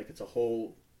basin, like it's a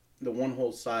whole, the one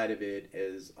whole side of it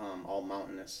is all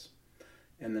mountainous,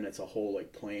 and then it's a whole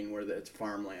like plain where it's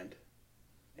farmland,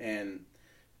 and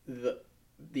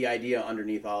the idea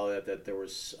underneath all of that there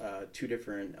was two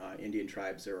different Indian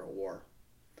tribes that were at war,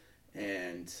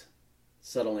 and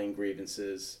settling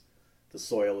grievances, the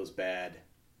soil is bad,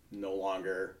 no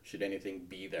longer should anything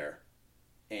be there,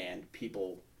 and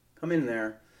people come in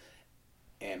there,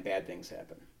 and bad things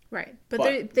happen. Right. But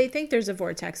But- they think there's a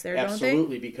vortex there, don't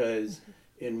Absolutely, because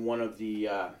in one of the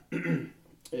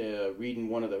reading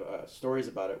one of the stories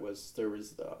about it there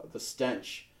was the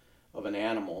stench of an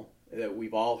animal that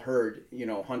we've all heard.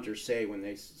 Hunters say when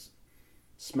they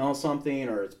smell something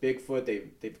or it's Bigfoot,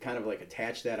 they've kind of like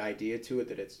attached that idea to it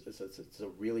that it's a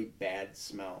really bad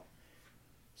smell.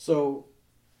 So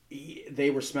they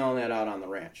were smelling that out on the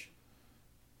ranch,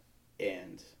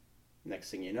 and next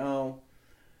thing you know,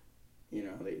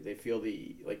 they feel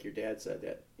like your dad said,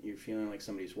 that you're feeling like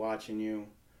somebody's watching you,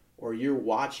 or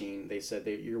they said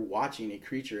that you're watching a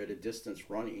creature at a distance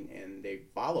running, and they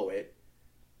follow it.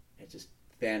 It just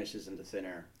vanishes into thin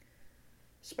air,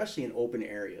 especially in open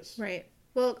areas. they? Right.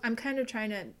 Well, I'm kind of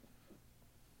trying to...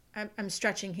 I'm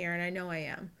stretching here, and I know I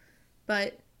am.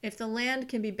 But if the land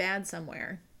can be bad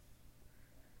somewhere...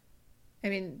 I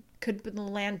mean, could the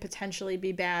land potentially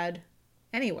be bad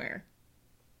anywhere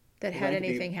that had Land could be-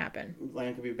 anything happen?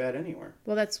 Land could be bad anywhere.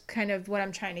 Well, that's kind of what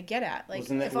I'm trying to get at. Like,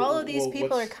 Wasn't that- if all of these well,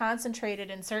 people are what's-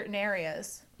 concentrated in certain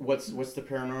areas... What's the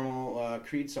paranormal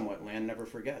creed? Somewhat, land never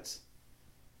forgets.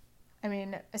 I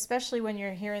mean, especially when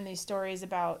you're hearing these stories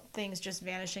about things just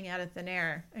vanishing out of thin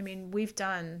air. I mean, we've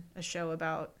done a show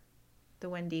about the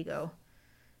Wendigo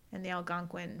and the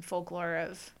Algonquin folklore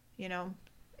of,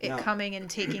 it Yeah. coming and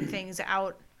taking things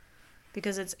out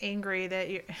because it's angry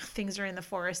that things are in the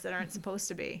forest that aren't supposed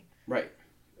to be. Right.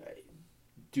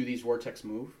 Do these vortex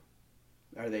move?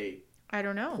 Are they I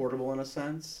don't know. portable in a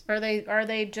sense? Are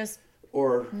they just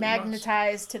Or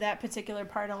magnetized to that particular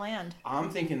part of land?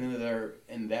 I'm thinking that they're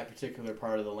in that particular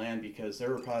part of the land because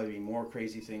there would probably be more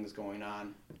crazy things going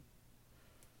on.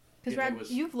 Because if it Rob,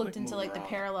 was, you've looked into moving like the around.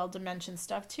 parallel dimension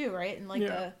stuff too, right? And like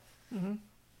Yeah. Mm-hmm.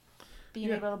 being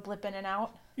Yeah. able to blip in and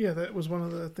out. Yeah, that was one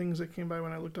of the things that came by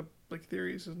when I looked up like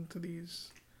theories into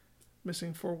these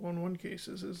missing 411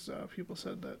 cases. Is people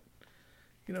said that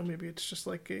maybe it's just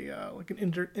like an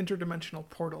interdimensional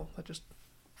portal that just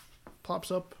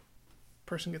pops up,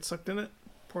 person gets sucked in it,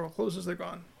 portal closes, they're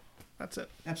gone. That's it.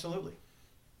 Absolutely.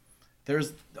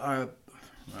 There's on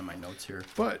my notes here.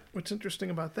 But what's interesting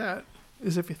about that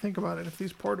is if you think about it, if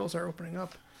these portals are opening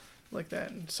up like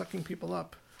that and sucking people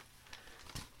up,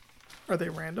 are they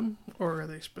random or are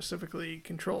they specifically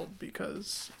controlled?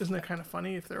 Because isn't it kind of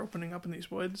funny if they're opening up in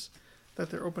these woods, that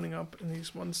they're opening up in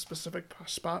these one specific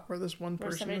spot where this one Where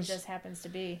person somebody is? just happens to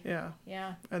be. Yeah,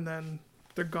 Yeah. and then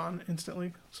they're gone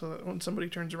instantly, so that when somebody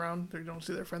turns around, they don't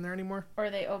see their friend there anymore. Or are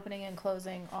they opening and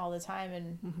closing all the time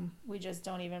and Mm-hmm. we just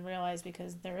don't even realize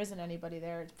because there isn't anybody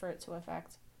there for it to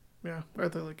affect? Yeah, are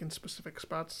they like in specific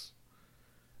spots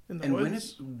in the And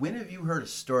woods? when have you heard a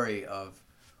story of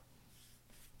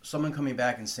someone coming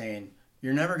back and saying,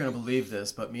 "You're never going to believe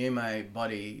this, but me and my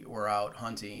buddy were out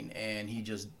hunting and he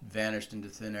just vanished into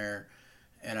thin air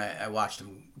and I watched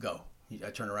him go. I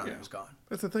turned around and Yeah. he was gone."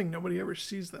 That's the thing. Nobody ever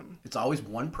sees them. It's always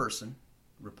one person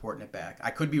reporting it back.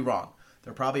 I could be wrong.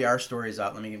 There probably are stories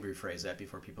out. Let me rephrase that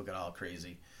before people get all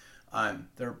crazy.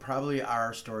 There probably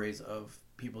are stories of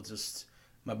people just,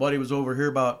 my buddy was over here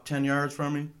about 10 yards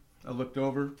from me. I looked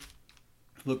over,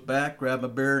 looked back, grabbed my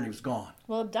bear, and he was gone.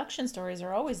 Well, abduction stories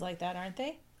are always like that, aren't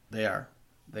they? They are.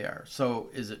 They are. So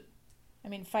is it I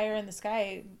mean, Fire in the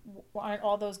Sky, aren't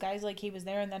all those guys like he was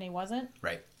there and then he wasn't?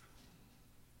 right?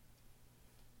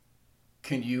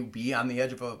 Can you be on the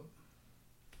edge of a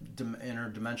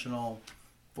interdimensional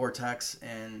vortex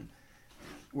and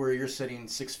where you're sitting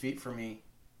 6 feet from me,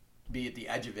 be at the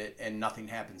edge of it and nothing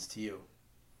happens to you?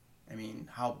 I mean,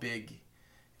 how big?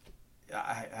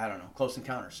 I don't know. Close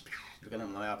Encounters. Look at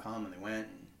them. They all come and they went,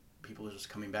 and people are just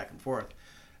coming back and forth.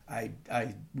 I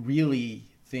really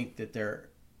think that there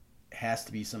has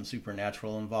to be some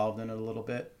supernatural involved in it a little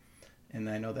bit. And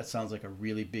I know that sounds like a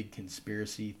really big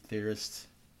conspiracy theorist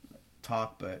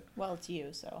talk, but Well, it's you,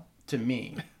 so. to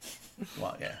me,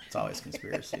 well, yeah, it's always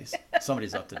conspiracies.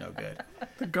 Somebody's up to no good.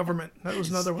 The government. That was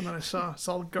another one that I saw.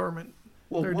 Solid government.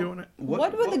 They're doing it.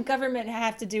 What would the government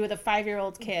have to do with a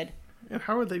 5-year-old kid? And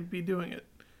how would they be doing it?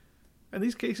 And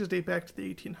these cases date back to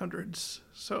the 1800s,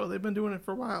 so they've been doing it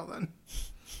for a while then.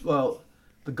 Well,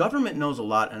 the government knows a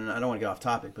lot, and I don't want to get off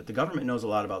topic, but the government knows a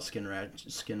lot about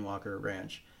Skinwalker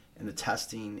Ranch and the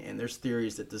testing, and there's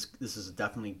theories that this is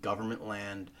definitely government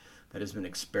land that has been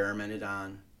experimented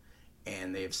on,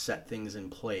 and they've set things in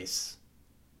place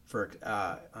for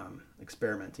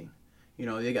experimenting. You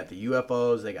know, they got the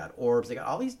UFOs, they got orbs, they got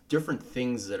all these different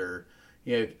things that are,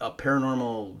 a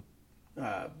paranormal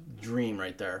dream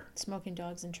right there. Smoking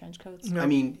dogs in trench coats. No. I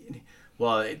mean,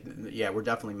 well, we're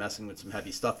definitely messing with some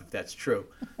heavy stuff if that's true.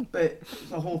 But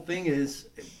the whole thing is,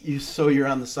 you're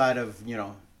on the side of,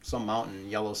 some mountain in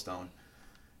Yellowstone.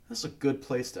 this is a good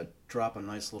place to drop a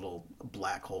nice little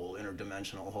black hole,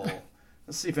 interdimensional hole.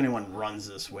 Let's see if anyone runs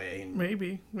this way. And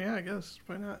Maybe. Yeah, I guess.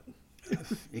 Why not?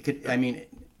 it could. I mean,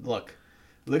 look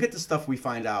at the stuff we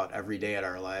find out every day in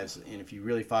our lives, and if you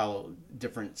really follow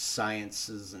different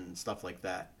sciences and stuff like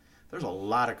that, there's a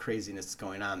lot of craziness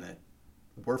going on that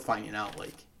we're finding out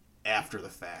like after the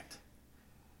fact.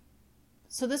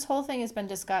 So this whole thing has been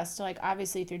discussed, like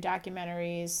obviously through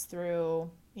documentaries, through,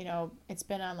 you know, it's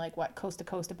been on like what, Coast to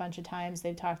Coast a bunch of times.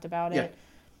 They've talked about Yeah. it.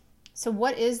 So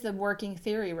what is the working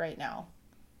theory right now?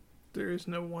 There is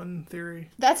no one theory.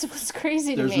 That's what's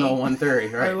crazy to There's me. no one theory,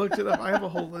 I right? looked it up. I have a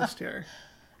whole list here.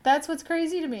 That's what's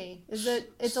crazy to me, is that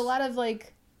it's a lot of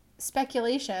like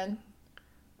speculation.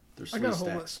 There's I three got a whole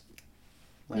stacks. list.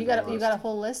 You got a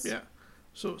whole list? Yeah.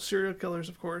 So serial killers,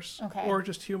 of course. Okay. Or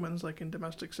just humans, like in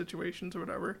domestic situations or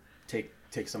whatever. Take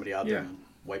somebody out Yeah. there and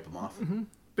wipe them off.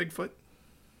 Bigfoot.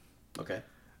 Okay.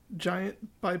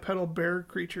 Giant bipedal bear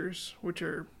creatures, which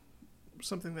are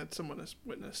something that someone has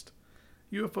witnessed.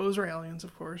 UFOs or aliens,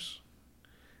 of course.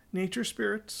 Nature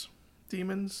spirits,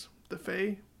 demons, the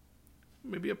Fae,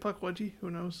 maybe a Pukwudgie, who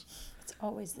knows. It's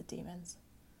always the demons.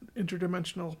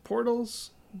 Interdimensional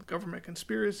portals, government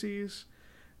conspiracies,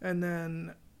 and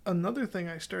then another thing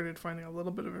I started finding a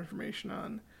little bit of information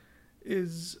on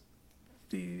is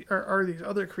are these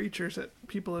other creatures that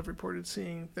people have reported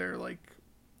seeing. They're like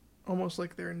almost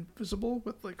like they're invisible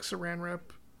with like saran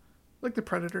wrap, like the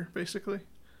Predator, basically.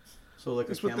 So like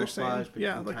That's a what they're saying. camouflage, but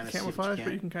Yeah, you can like kinda see what camouflage, you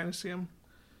but you can. can kind of see them.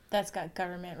 That's got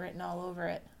government written all over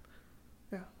it.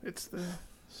 Yeah, it's the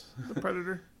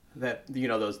Predator. That, you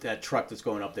know, that truck that's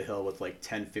going up the hill with like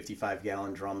 10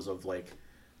 55-gallon drums of like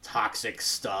toxic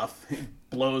stuff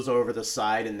blows over the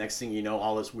side, and next thing you know,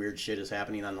 all this weird shit is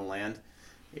happening on the land.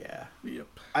 Yeah. Yep.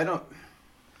 I don't.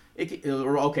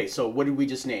 Okay, so what did we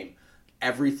just name?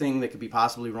 Everything that could be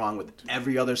possibly wrong with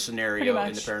every other scenario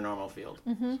in the much. paranormal field.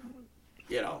 Mm-hmm.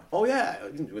 You know, oh yeah,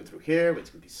 it went through here. It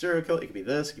could be serial killer. It could be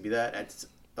this. It could be that.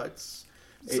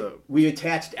 We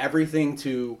attached everything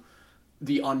to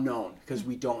the unknown because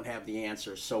we don't have the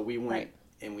answers. So we went Right.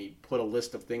 and we put a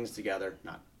list of things together.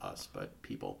 Not us, but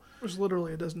people. There's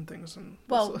literally a dozen things in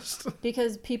Well, this list.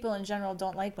 because people in general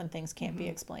don't like when things can't be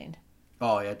explained.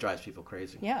 Oh yeah, it drives people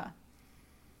crazy. Yeah.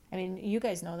 I mean, you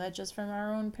guys know that just from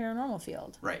our own paranormal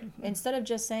field. Right. Instead of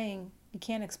just saying you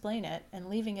can't explain it and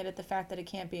leaving it at the fact that it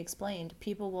can't be explained,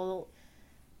 people will,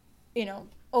 you know,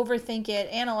 overthink it,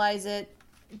 analyze it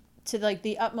to like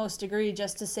the utmost degree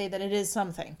just to say that it is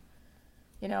something.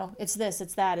 You know, it's this,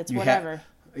 it's that, it's whatever.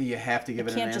 You have to give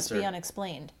it It an can't answer. just be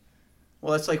unexplained.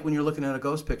 Well, that's like when you're looking at a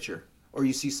ghost picture or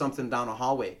you see something down a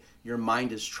hallway. Your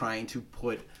mind is trying to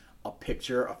put a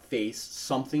picture, a face,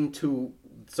 something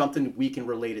we can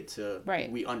relate it to. Right.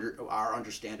 Our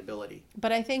understandability.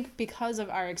 But I think because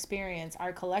of our experience,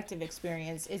 our collective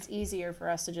experience, it's easier for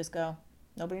us to just go,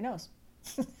 nobody knows.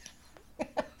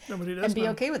 Nobody does And be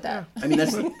know. okay with that. I mean, I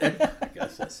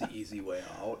guess that's the easy way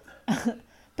out.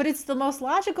 But it's the most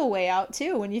logical way out,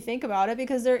 too, when you think about it,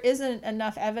 because there isn't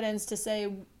enough evidence to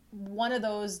say one of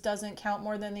those doesn't count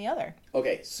more than the other.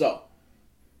 Okay, so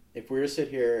if we were to sit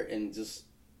here and just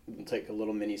take a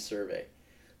little mini survey,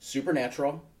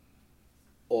 supernatural,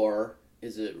 or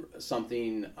is it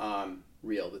something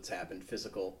real that's happened,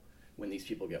 physical, when these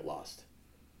people get lost?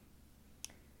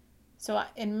 So,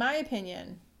 in my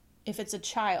opinion, if it's a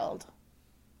child,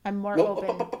 I'm more Nope,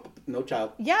 open. no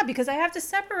child. Yeah, because I have to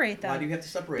separate them. Why do you have to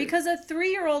separate? Because a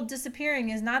 3-year-old disappearing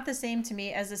is not the same to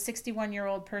me as a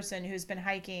 61-year-old person who's been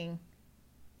hiking,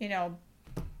 you know.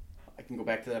 I can go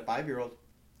back to that 5-year-old.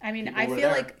 I mean, People I were feel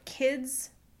there. like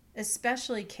kids,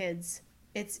 especially kids,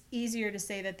 it's easier to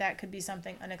say that that could be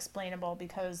something unexplainable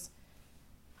because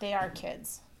they are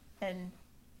kids. And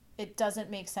it doesn't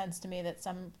make sense to me that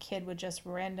some kid would just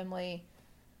randomly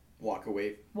Walk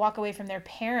away. walk away from their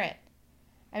parent.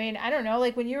 I mean, I don't know,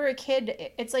 like when you were a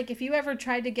kid, it's like if you ever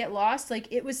tried to get lost, like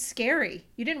it was scary.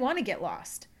 You didn't want to get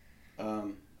lost. I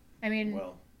mean,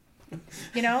 Well,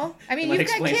 you know, I mean, might you've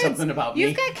got explain kids. something about You've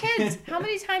me. got kids. How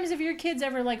many times have your kids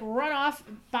ever like run off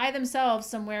by themselves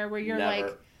somewhere where you're Never.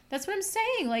 like, that's what I'm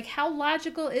saying. Like, how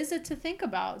logical is it to think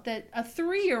about that a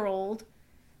 3-year-old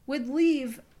would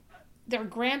leave their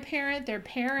grandparent, their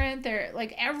parent, their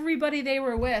like everybody they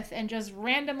were with, and just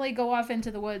randomly go off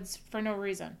into the woods for no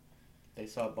reason? they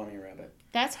saw a bunny rabbit.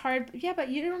 That's hard. Yeah, but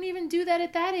you don't even do that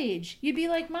at that age. You'd be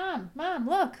like, Mom,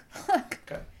 look.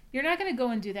 Okay. You're not going to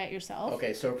go and do that yourself.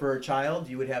 Okay, so for a child,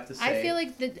 you would have to say. I feel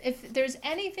like that if there's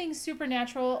anything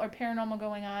supernatural or paranormal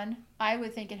going on, I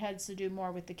would think it has to do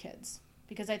more with the kids.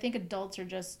 Because I think adults are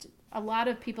just, a lot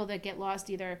of people that get lost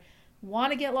either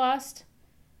want to get lost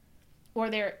or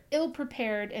they're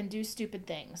ill-prepared and do stupid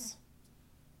things.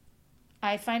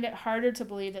 I find it harder to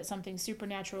believe that something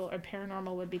supernatural or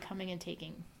paranormal would be coming and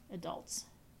taking adults.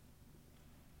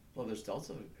 Well, there's adults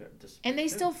and they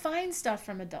still find stuff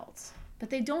from adults, but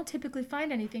they don't typically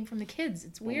find anything from the kids.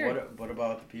 It's weird. Well, what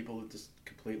about the people that just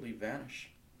completely vanish?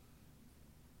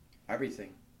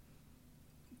 Everything.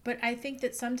 But I think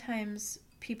that sometimes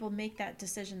people make that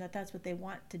decision that that's what they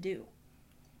want to do.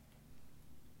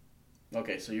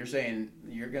 Okay, so you're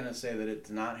going to say that it's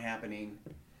not happening.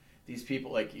 These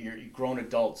people, like you're grown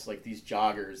adults, like these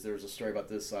joggers. There was a story about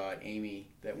this Amy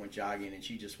that went jogging and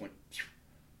she just went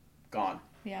gone.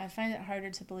 Yeah, I find it harder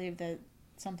to believe that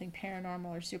something paranormal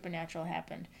or supernatural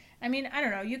happened. I mean, I don't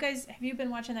know. You guys, have you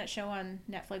been watching that show on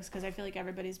Netflix? Because I feel like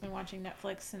everybody's been watching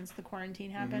Netflix since the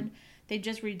quarantine happened. They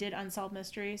just redid Unsolved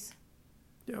Mysteries.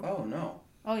 Yep. Oh, no.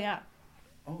 Oh, yeah.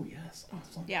 Oh, yes.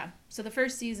 Awesome. Yeah. So the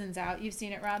first season's out. You've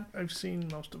seen it, Rob? I've seen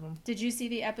most of them. Did you see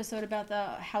the episode about the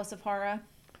House of Horror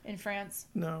in France?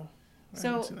 No. I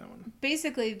haven't seen that one.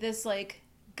 Basically, this, like,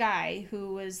 guy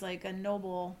who was, like, a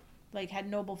noble... like had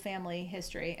noble family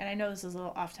history, and I know this is a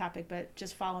little off topic, but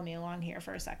just follow me along here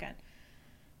for a second.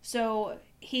 So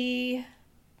he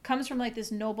comes from like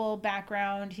this noble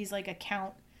background. He's like a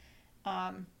count.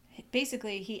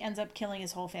 Basically he ends up killing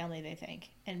his whole family, they think,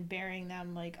 and burying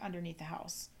them like underneath the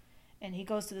house. And he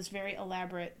goes to this very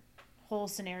elaborate whole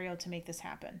scenario to make this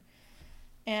happen.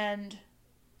 And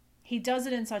he does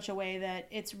it in such a way that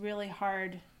it's really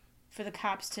hard for the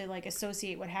cops to like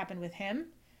associate what happened with him.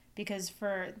 Because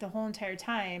for the whole entire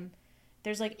time,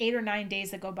 there's like 8 or 9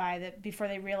 days that go by that before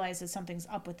they realize that something's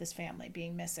up with this family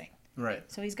being missing. Right.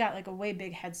 So he's got like a way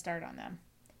big head start on them.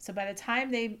 So by the time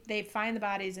they find the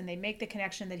bodies and they make the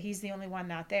connection that he's the only one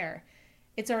not there,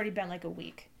 it's already been like a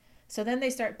week. So then they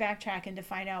start backtracking to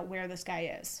find out where this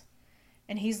guy is.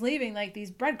 And he's leaving like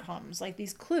these breadcrumbs, like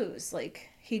these clues. Like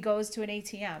he goes to an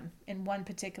ATM in one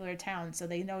particular town, so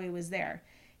they know he was there.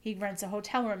 He rents a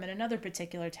hotel room in another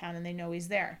particular town, and they know he's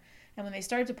there. And when they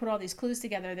start to put all these clues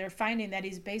together, they're finding that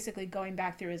he's basically going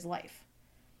back through his life.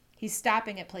 He's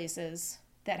stopping at places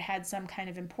that had some kind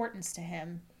of importance to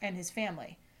him and his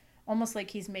family, almost like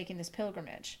he's making this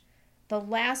pilgrimage. The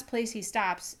last place he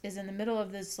stops is in the middle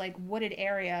of this like wooded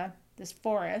area, this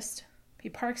forest. He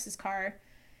parks his car.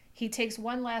 He takes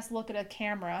one last look at a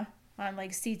camera on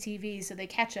like CTV so they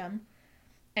catch him.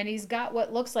 And he's got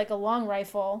what looks like a long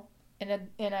rifle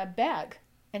in a bag,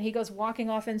 and he goes walking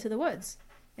off into the woods,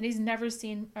 and he's never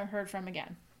seen or heard from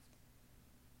again.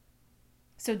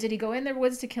 So did he go in the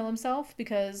woods to kill himself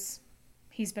because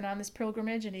he's been on this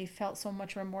pilgrimage and he felt so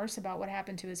much remorse about what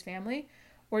happened to his family?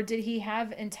 Or did he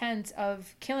have intent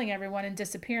of killing everyone and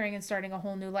disappearing and starting a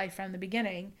whole new life from the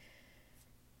beginning?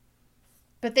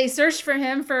 But they searched for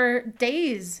him for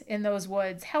days in those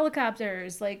woods,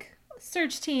 helicopters, like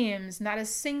search teams, not a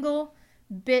single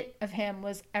bit of him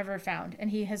was ever found, and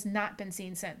he has not been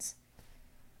seen since.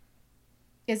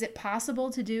 Is it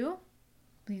possible to do?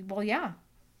 Well, yeah.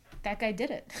 That guy did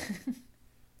it.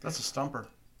 That's a stumper.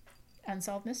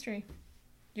 Unsolved Mystery.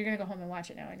 You're going to go home and watch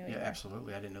it now, I know you Yeah, are.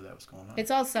 absolutely. I didn't know that was going on.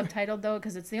 It's all subtitled, though,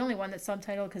 because it's the only one that's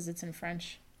subtitled because it's in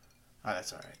French. Oh,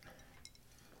 that's all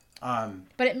right.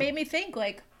 But it made me think,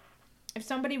 like, if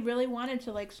somebody really wanted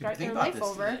to, like, start their life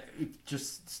over...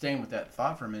 Just staying with that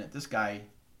thought for a minute, this guy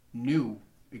knew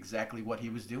exactly what he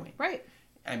was doing. Right.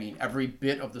 I mean, every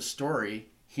bit of the story,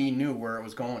 he knew where it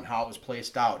was going, how it was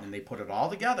placed out, and they put it all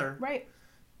together. Right.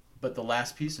 But the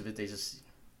last piece of it, they just...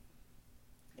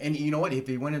 And you know what? If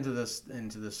he went into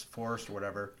this forest or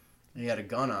whatever, and he had a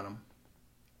gun on him,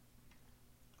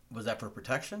 was that for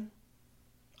protection?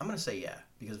 I'm going to say yeah.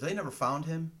 Because if they never found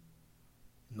him,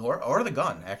 or the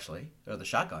gun, actually, or the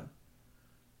shotgun...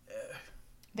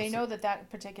 They know that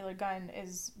particular gun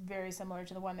is very similar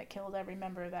to the one that killed every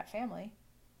member of that family.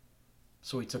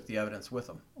 So he took the evidence with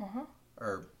him. Uh-huh.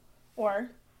 Or,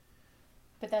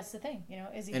 but that's the thing, you know,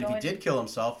 is he and going... if he did kill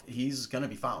himself, he's going to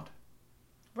be found.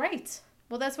 Right.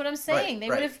 Well, that's what I'm saying. They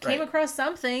would have right. came across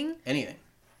something. Anything.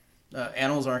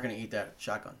 Animals aren't going to eat that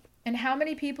shotgun. And how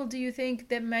many people do you think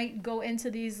that might go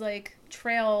into these, like,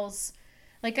 trails?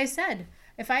 Like I said,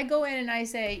 if I go in and I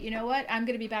say, you know what, I'm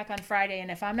going to be back on Friday,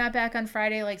 and if I'm not back on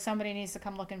Friday, like, somebody needs to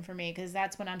come looking for me because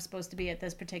that's when I'm supposed to be at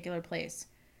this particular place.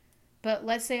 But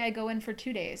let's say I go in for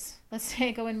 2 days. Let's say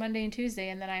I go in Monday and Tuesday,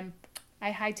 and then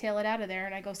I hightail it out of there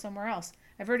and I go somewhere else.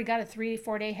 I've already got a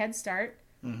 3-4 day head start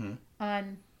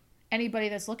on anybody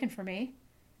that's looking for me,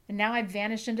 and now I've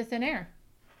vanished into thin air.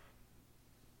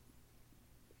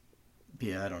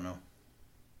 Yeah, I don't know.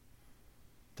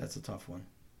 That's a tough one.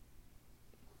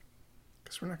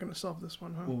 Guess we're not going to solve this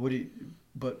one, huh? Well,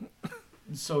 but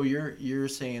So you're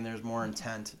saying there's more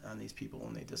intent on these people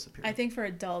when they disappear. I think for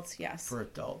adults, yes. For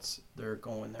adults, they're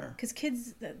going there. Because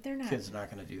kids, they're not. Kids are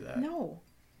not going to do that. No.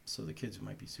 So the kids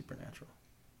might be supernatural.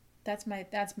 That's my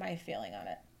feeling on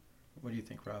it. What do you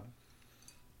think, Rob?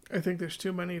 I think there's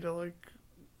too many to like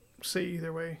say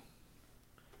either way.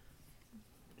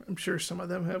 I'm sure some of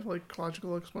them have like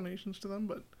logical explanations to them,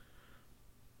 but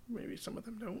maybe some of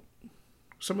them don't.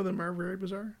 Some of them are very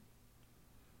bizarre.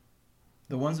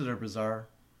 The ones that are bizarre,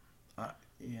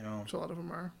 you know, So a lot of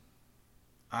them are.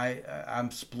 I'm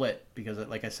split because,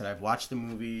 like I said, I've watched the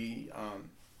movie,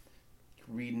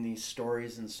 reading these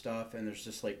stories and stuff, and there's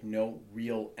just like no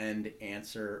real end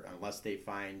answer unless they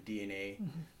find DNA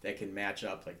that can match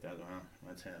up. Like that,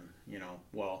 that's him. You know,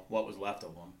 well, what was left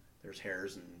of him? There's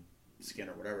hairs and skin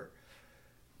or whatever.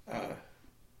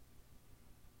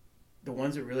 The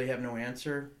ones that really have no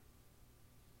answer,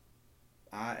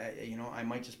 I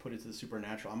might just put it to the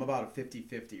supernatural. I'm about a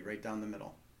 50-50 right down the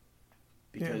middle.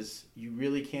 Because you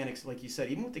really can't, like you said,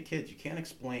 even with the kids, you can't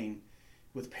explain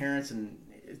with parents and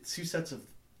two sets of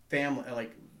family,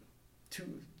 like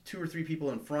two or three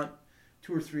people in front,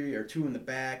 two or three or two in the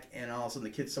back, and all of a sudden the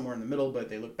kid's somewhere in the middle, but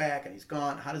they look back and he's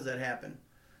gone. How does that happen?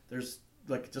 There's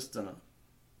like just an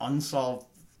unsolved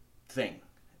thing.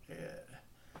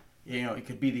 You know, it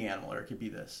could be the animal or it could be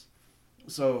this.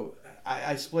 So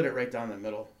I split it right down the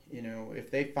middle. You know,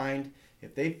 if they find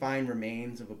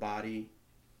remains of a body,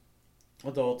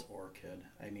 adult or kid,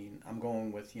 I mean, I'm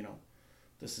going with, you know,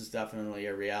 this is definitely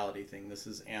a reality thing. This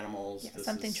is animals. Yeah,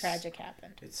 something tragic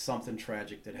happened. It's something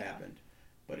tragic that happened.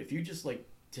 But if you just like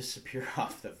disappear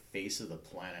off the face of the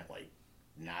planet, like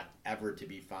not ever to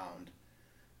be found,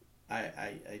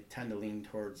 I tend to lean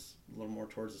towards a little more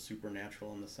towards the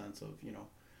supernatural in the sense of, you know,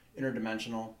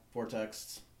 interdimensional,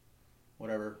 vortex,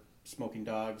 whatever, smoking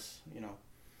dogs, you know.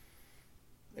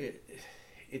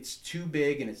 It's too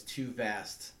big and it's too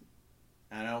vast.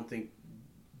 And I don't think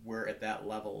we're at that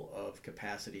level of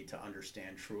capacity to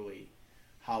understand truly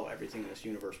how everything in this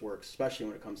universe works, especially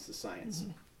when it comes to science.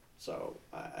 Mm-hmm. So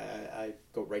I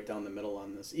go right down the middle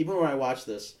on this. Even when I watched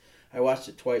this, I watched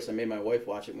it twice. I made my wife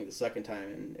watch it with me the second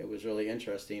time, and it was really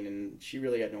interesting, and she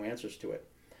really had no answers to it.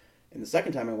 And the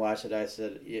second time I watched it, I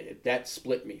said, that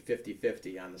split me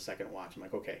 50-50 on the second watch. I'm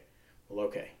like, okay. All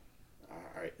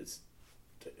right,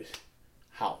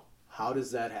 how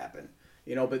does that happen?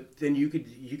 You know, but then you could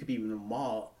be in a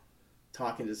mall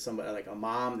talking to somebody, like a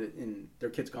mom, and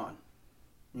their kid's gone.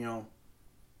 You know,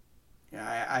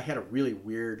 yeah, I had a really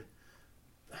weird,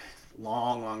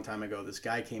 long time ago. This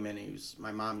guy came in.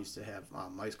 My mom used to have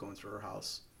mice going through her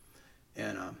house,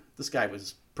 and this guy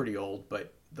was pretty old.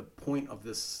 But the point of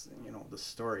this, you know, the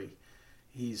story,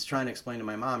 he's trying to explain to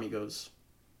my mom. He goes,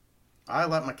 "I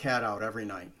let my cat out every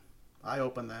night. I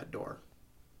open that door.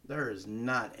 There is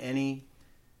not any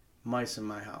mice in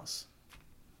my house."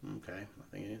 Okay, I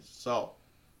think it is. So,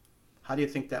 how do you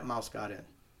think that mouse got in?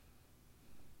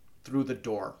 Through the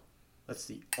door. That's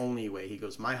the only way. He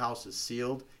goes, my house is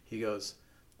sealed. He goes,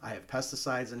 I have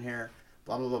pesticides in here,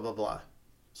 blah, blah, blah, blah, blah.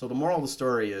 So the moral of the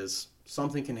story is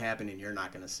something can happen and you're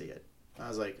not going to see it. I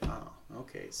was like, oh,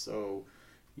 okay, so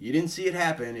you didn't see it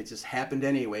happen. It just happened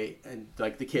anyway. And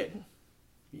like the kid,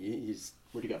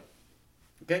 where'd he go?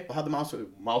 Okay, well, how'd the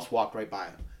mouse walked right by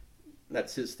him?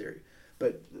 That's his theory.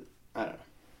 But I don't know.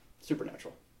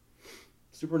 Supernatural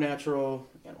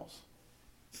animals.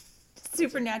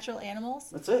 Supernatural animals?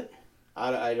 That's it.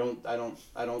 I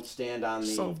don't stand on the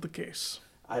Solve the case.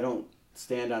 I don't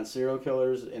stand on serial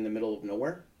killers in the middle of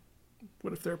nowhere.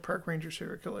 What if they're a park ranger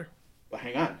serial killer? Well,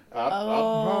 hang on.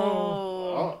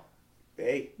 Oh.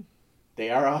 Hey, they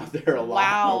are out there a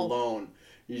lot alone.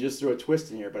 You just threw a twist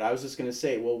in here, but I was just going to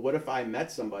say, well, what if I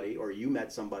met somebody, or you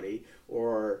met somebody,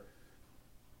 or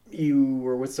you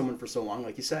were with someone for so long,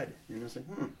 like you said, and it's like,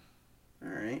 all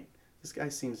right, this guy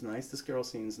seems nice, this girl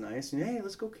seems nice, and hey,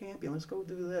 let's go camping, let's go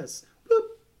do this. Boop.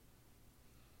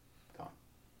 Gone.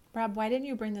 Rob, why didn't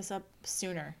you bring this up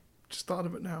sooner? Just thought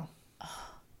of it now.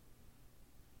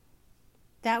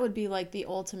 That would be like the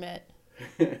ultimate.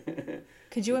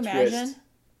 Could you imagine? Twist.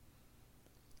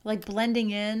 Like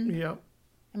blending in. Yep.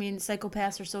 I mean,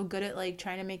 psychopaths are so good at like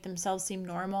trying to make themselves seem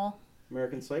normal.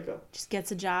 American Psycho. Just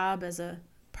gets a job as a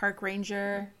park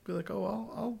ranger. Be like, oh,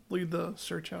 well, I'll lead the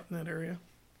search out in that area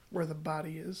where the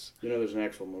body is. You know, there's an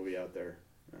actual movie out there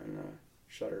on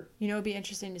Shudder. You know, it'd be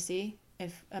interesting to see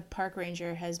if a park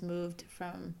ranger has moved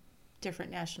from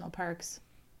different national parks.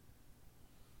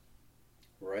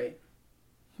 Right.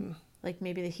 Like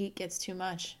maybe the heat gets too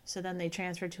much, so then they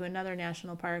transfer to another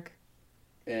national park.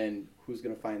 And who's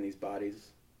going to find these bodies?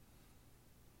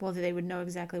 Well, they would know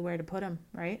exactly where to put them,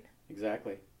 right?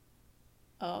 Exactly.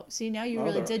 Oh, see, now you Oh,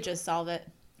 really they're- did just solve it.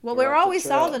 Well, They're we're off the always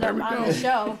trail. solving There them we on go. the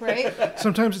show, right?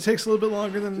 Sometimes it takes a little bit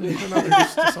longer than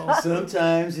others to solve.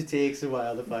 Sometimes it takes a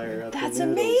while to fire up That's the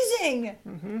noodles.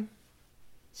 amazing.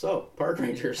 So, park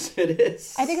rangers, it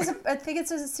is. I think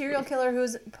it's a serial killer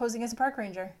who's posing as a park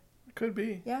ranger. Could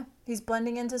be. Yeah, he's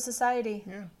blending into society,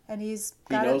 Yeah. and he's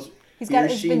He got knows. He's he or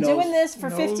he's she been knows- doing this for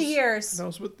 50 knows- years.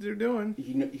 Knows what they're doing.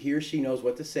 He or she knows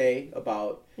what to say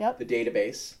about Yep. the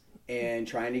database and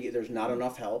trying to get. There's not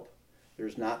enough help.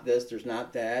 There's not this. There's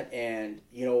not that. And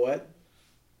you know what?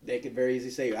 They could very easily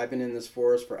say, "I've been in this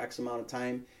forest for X amount of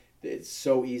time." It's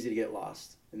so easy to get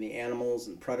lost, and the animals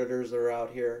and predators that are out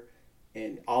here,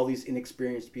 and all these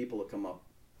inexperienced people that come up.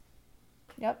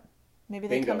 Yep. Maybe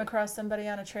they Bingo. come across somebody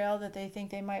on a trail that they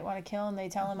think they might want to kill, and they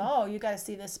tell them, "Oh, you got to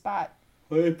see this spot.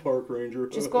 Hey, park ranger.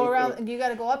 Just go around. And you got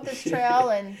to go up this trail,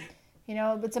 and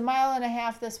it's 1.5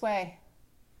 miles this way."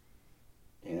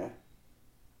 Yeah.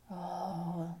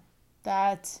 Oh,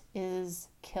 that is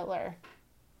killer.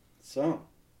 So,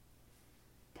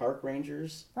 park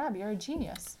rangers. Rob, you're a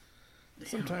genius.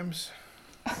 Sometimes.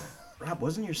 Rob,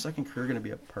 wasn't your second career going to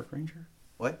be a park ranger?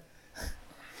 What?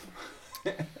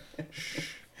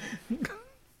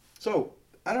 So,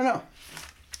 I don't know.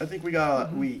 I think we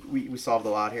got we solved a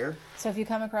lot here. So if you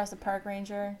come across a park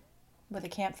ranger with a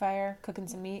campfire cooking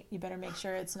some meat, you better make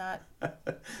sure it's not.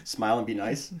 Smile and be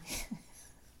nice.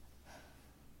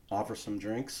 Offer some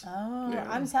drinks. Oh, Yeah.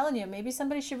 I'm telling you, maybe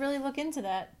somebody should really look into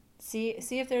that. See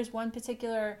if there's one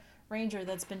particular ranger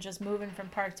that's been just moving from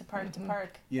park to park to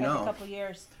park You every know. couple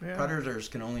years. Yeah. Predators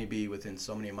can only be within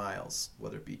so many miles,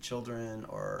 whether it be children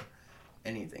or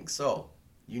anything. So,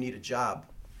 you need a job.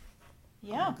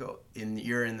 Yeah.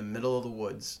 You're in the middle of the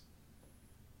woods.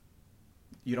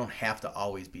 You don't have to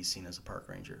always be seen as a park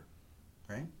ranger,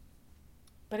 right?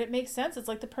 But it makes sense. It's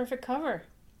like the perfect cover.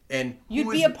 And You'd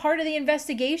be a part of the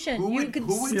investigation. who You would- could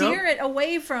who would- steer it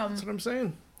away from. That's what I'm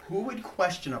saying. who would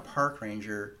question a park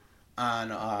ranger on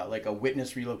like a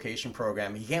witness relocation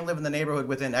program? He can't live in the neighborhood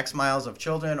within X miles of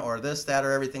children or this, that,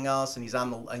 or everything else, and he's on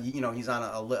the he's on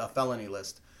a felony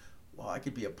list. Well, I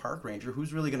could be a park ranger.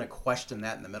 Who's really going to question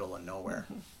that in the middle of nowhere?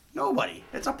 Nobody.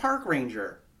 It's a park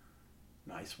ranger.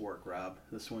 Nice work, Rob.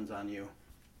 This one's on you.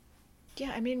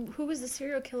 Yeah, I mean, who was the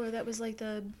serial killer that was like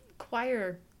the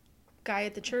choir guy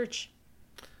at the church?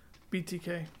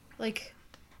 BTK. Like,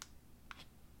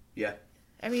 Yeah.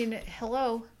 I mean,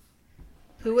 hello.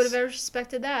 Who would have ever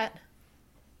suspected that?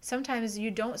 Sometimes you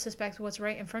don't suspect what's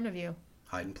right in front of you.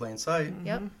 Hide in plain sight.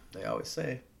 Yep. They always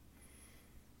say.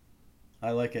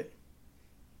 I like it.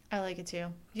 I like it too.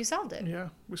 You solved it. Yeah,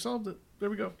 we solved it. There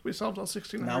we go. We solved all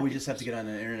 16. Now we just have to get on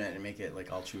the internet and make it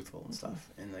like all truthful and stuff,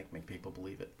 and like make people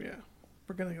believe it. Yeah.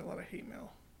 We're going to get a lot of hate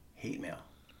mail. Hate mail.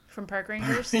 From park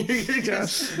rangers.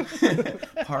 Yes.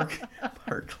 Park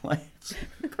lives.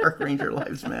 Park ranger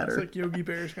lives It's matter. like Yogi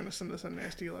Bear's going to send us a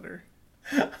nasty letter.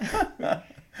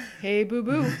 Hey, boo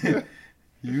boo.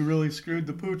 You really screwed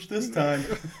the pooch this time.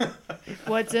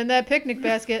 What's in that picnic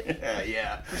basket?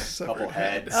 Yeah. Separate Couple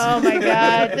heads. Oh my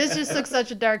god. This just took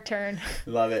such a dark turn.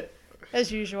 Love it.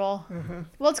 As usual.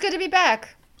 Well, it's good to be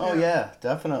back. Oh yeah,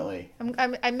 definitely.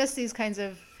 I miss these kinds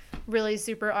of really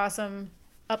super awesome,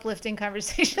 uplifting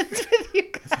conversations with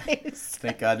you guys.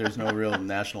 Thank God there's no real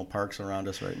national parks around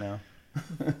us right now.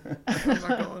 I'm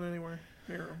not going anywhere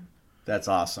near them. That's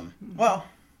awesome. Well,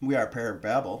 we are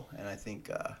Parababble, and I think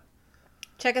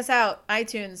Check us out.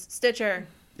 iTunes, Stitcher,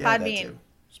 yeah, that Podbean, too.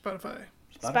 Spotify.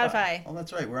 Spotify. Oh,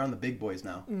 that's right. We're on the big boys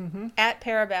now. at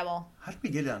Parababble. How did we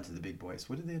get onto the big boys?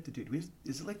 What did they have to do?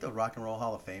 Is it like the Rock and Roll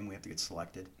Hall of Fame? We have to get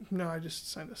selected. No, I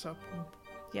just signed us up.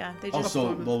 Yeah, they Oh, just.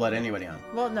 so they'll let anybody on.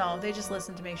 Well, no, they just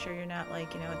listen to make sure you're not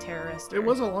like a terrorist. It or-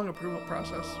 was a long approval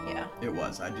process. Yeah. It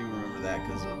was. I do remember that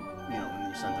because when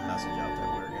you sent the message out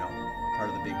that we're part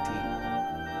of the big team.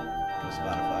 Go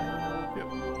Spotify.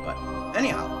 Yep. But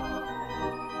anyhow,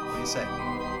 what do you say?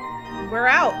 We're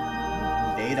out.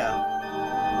 Data.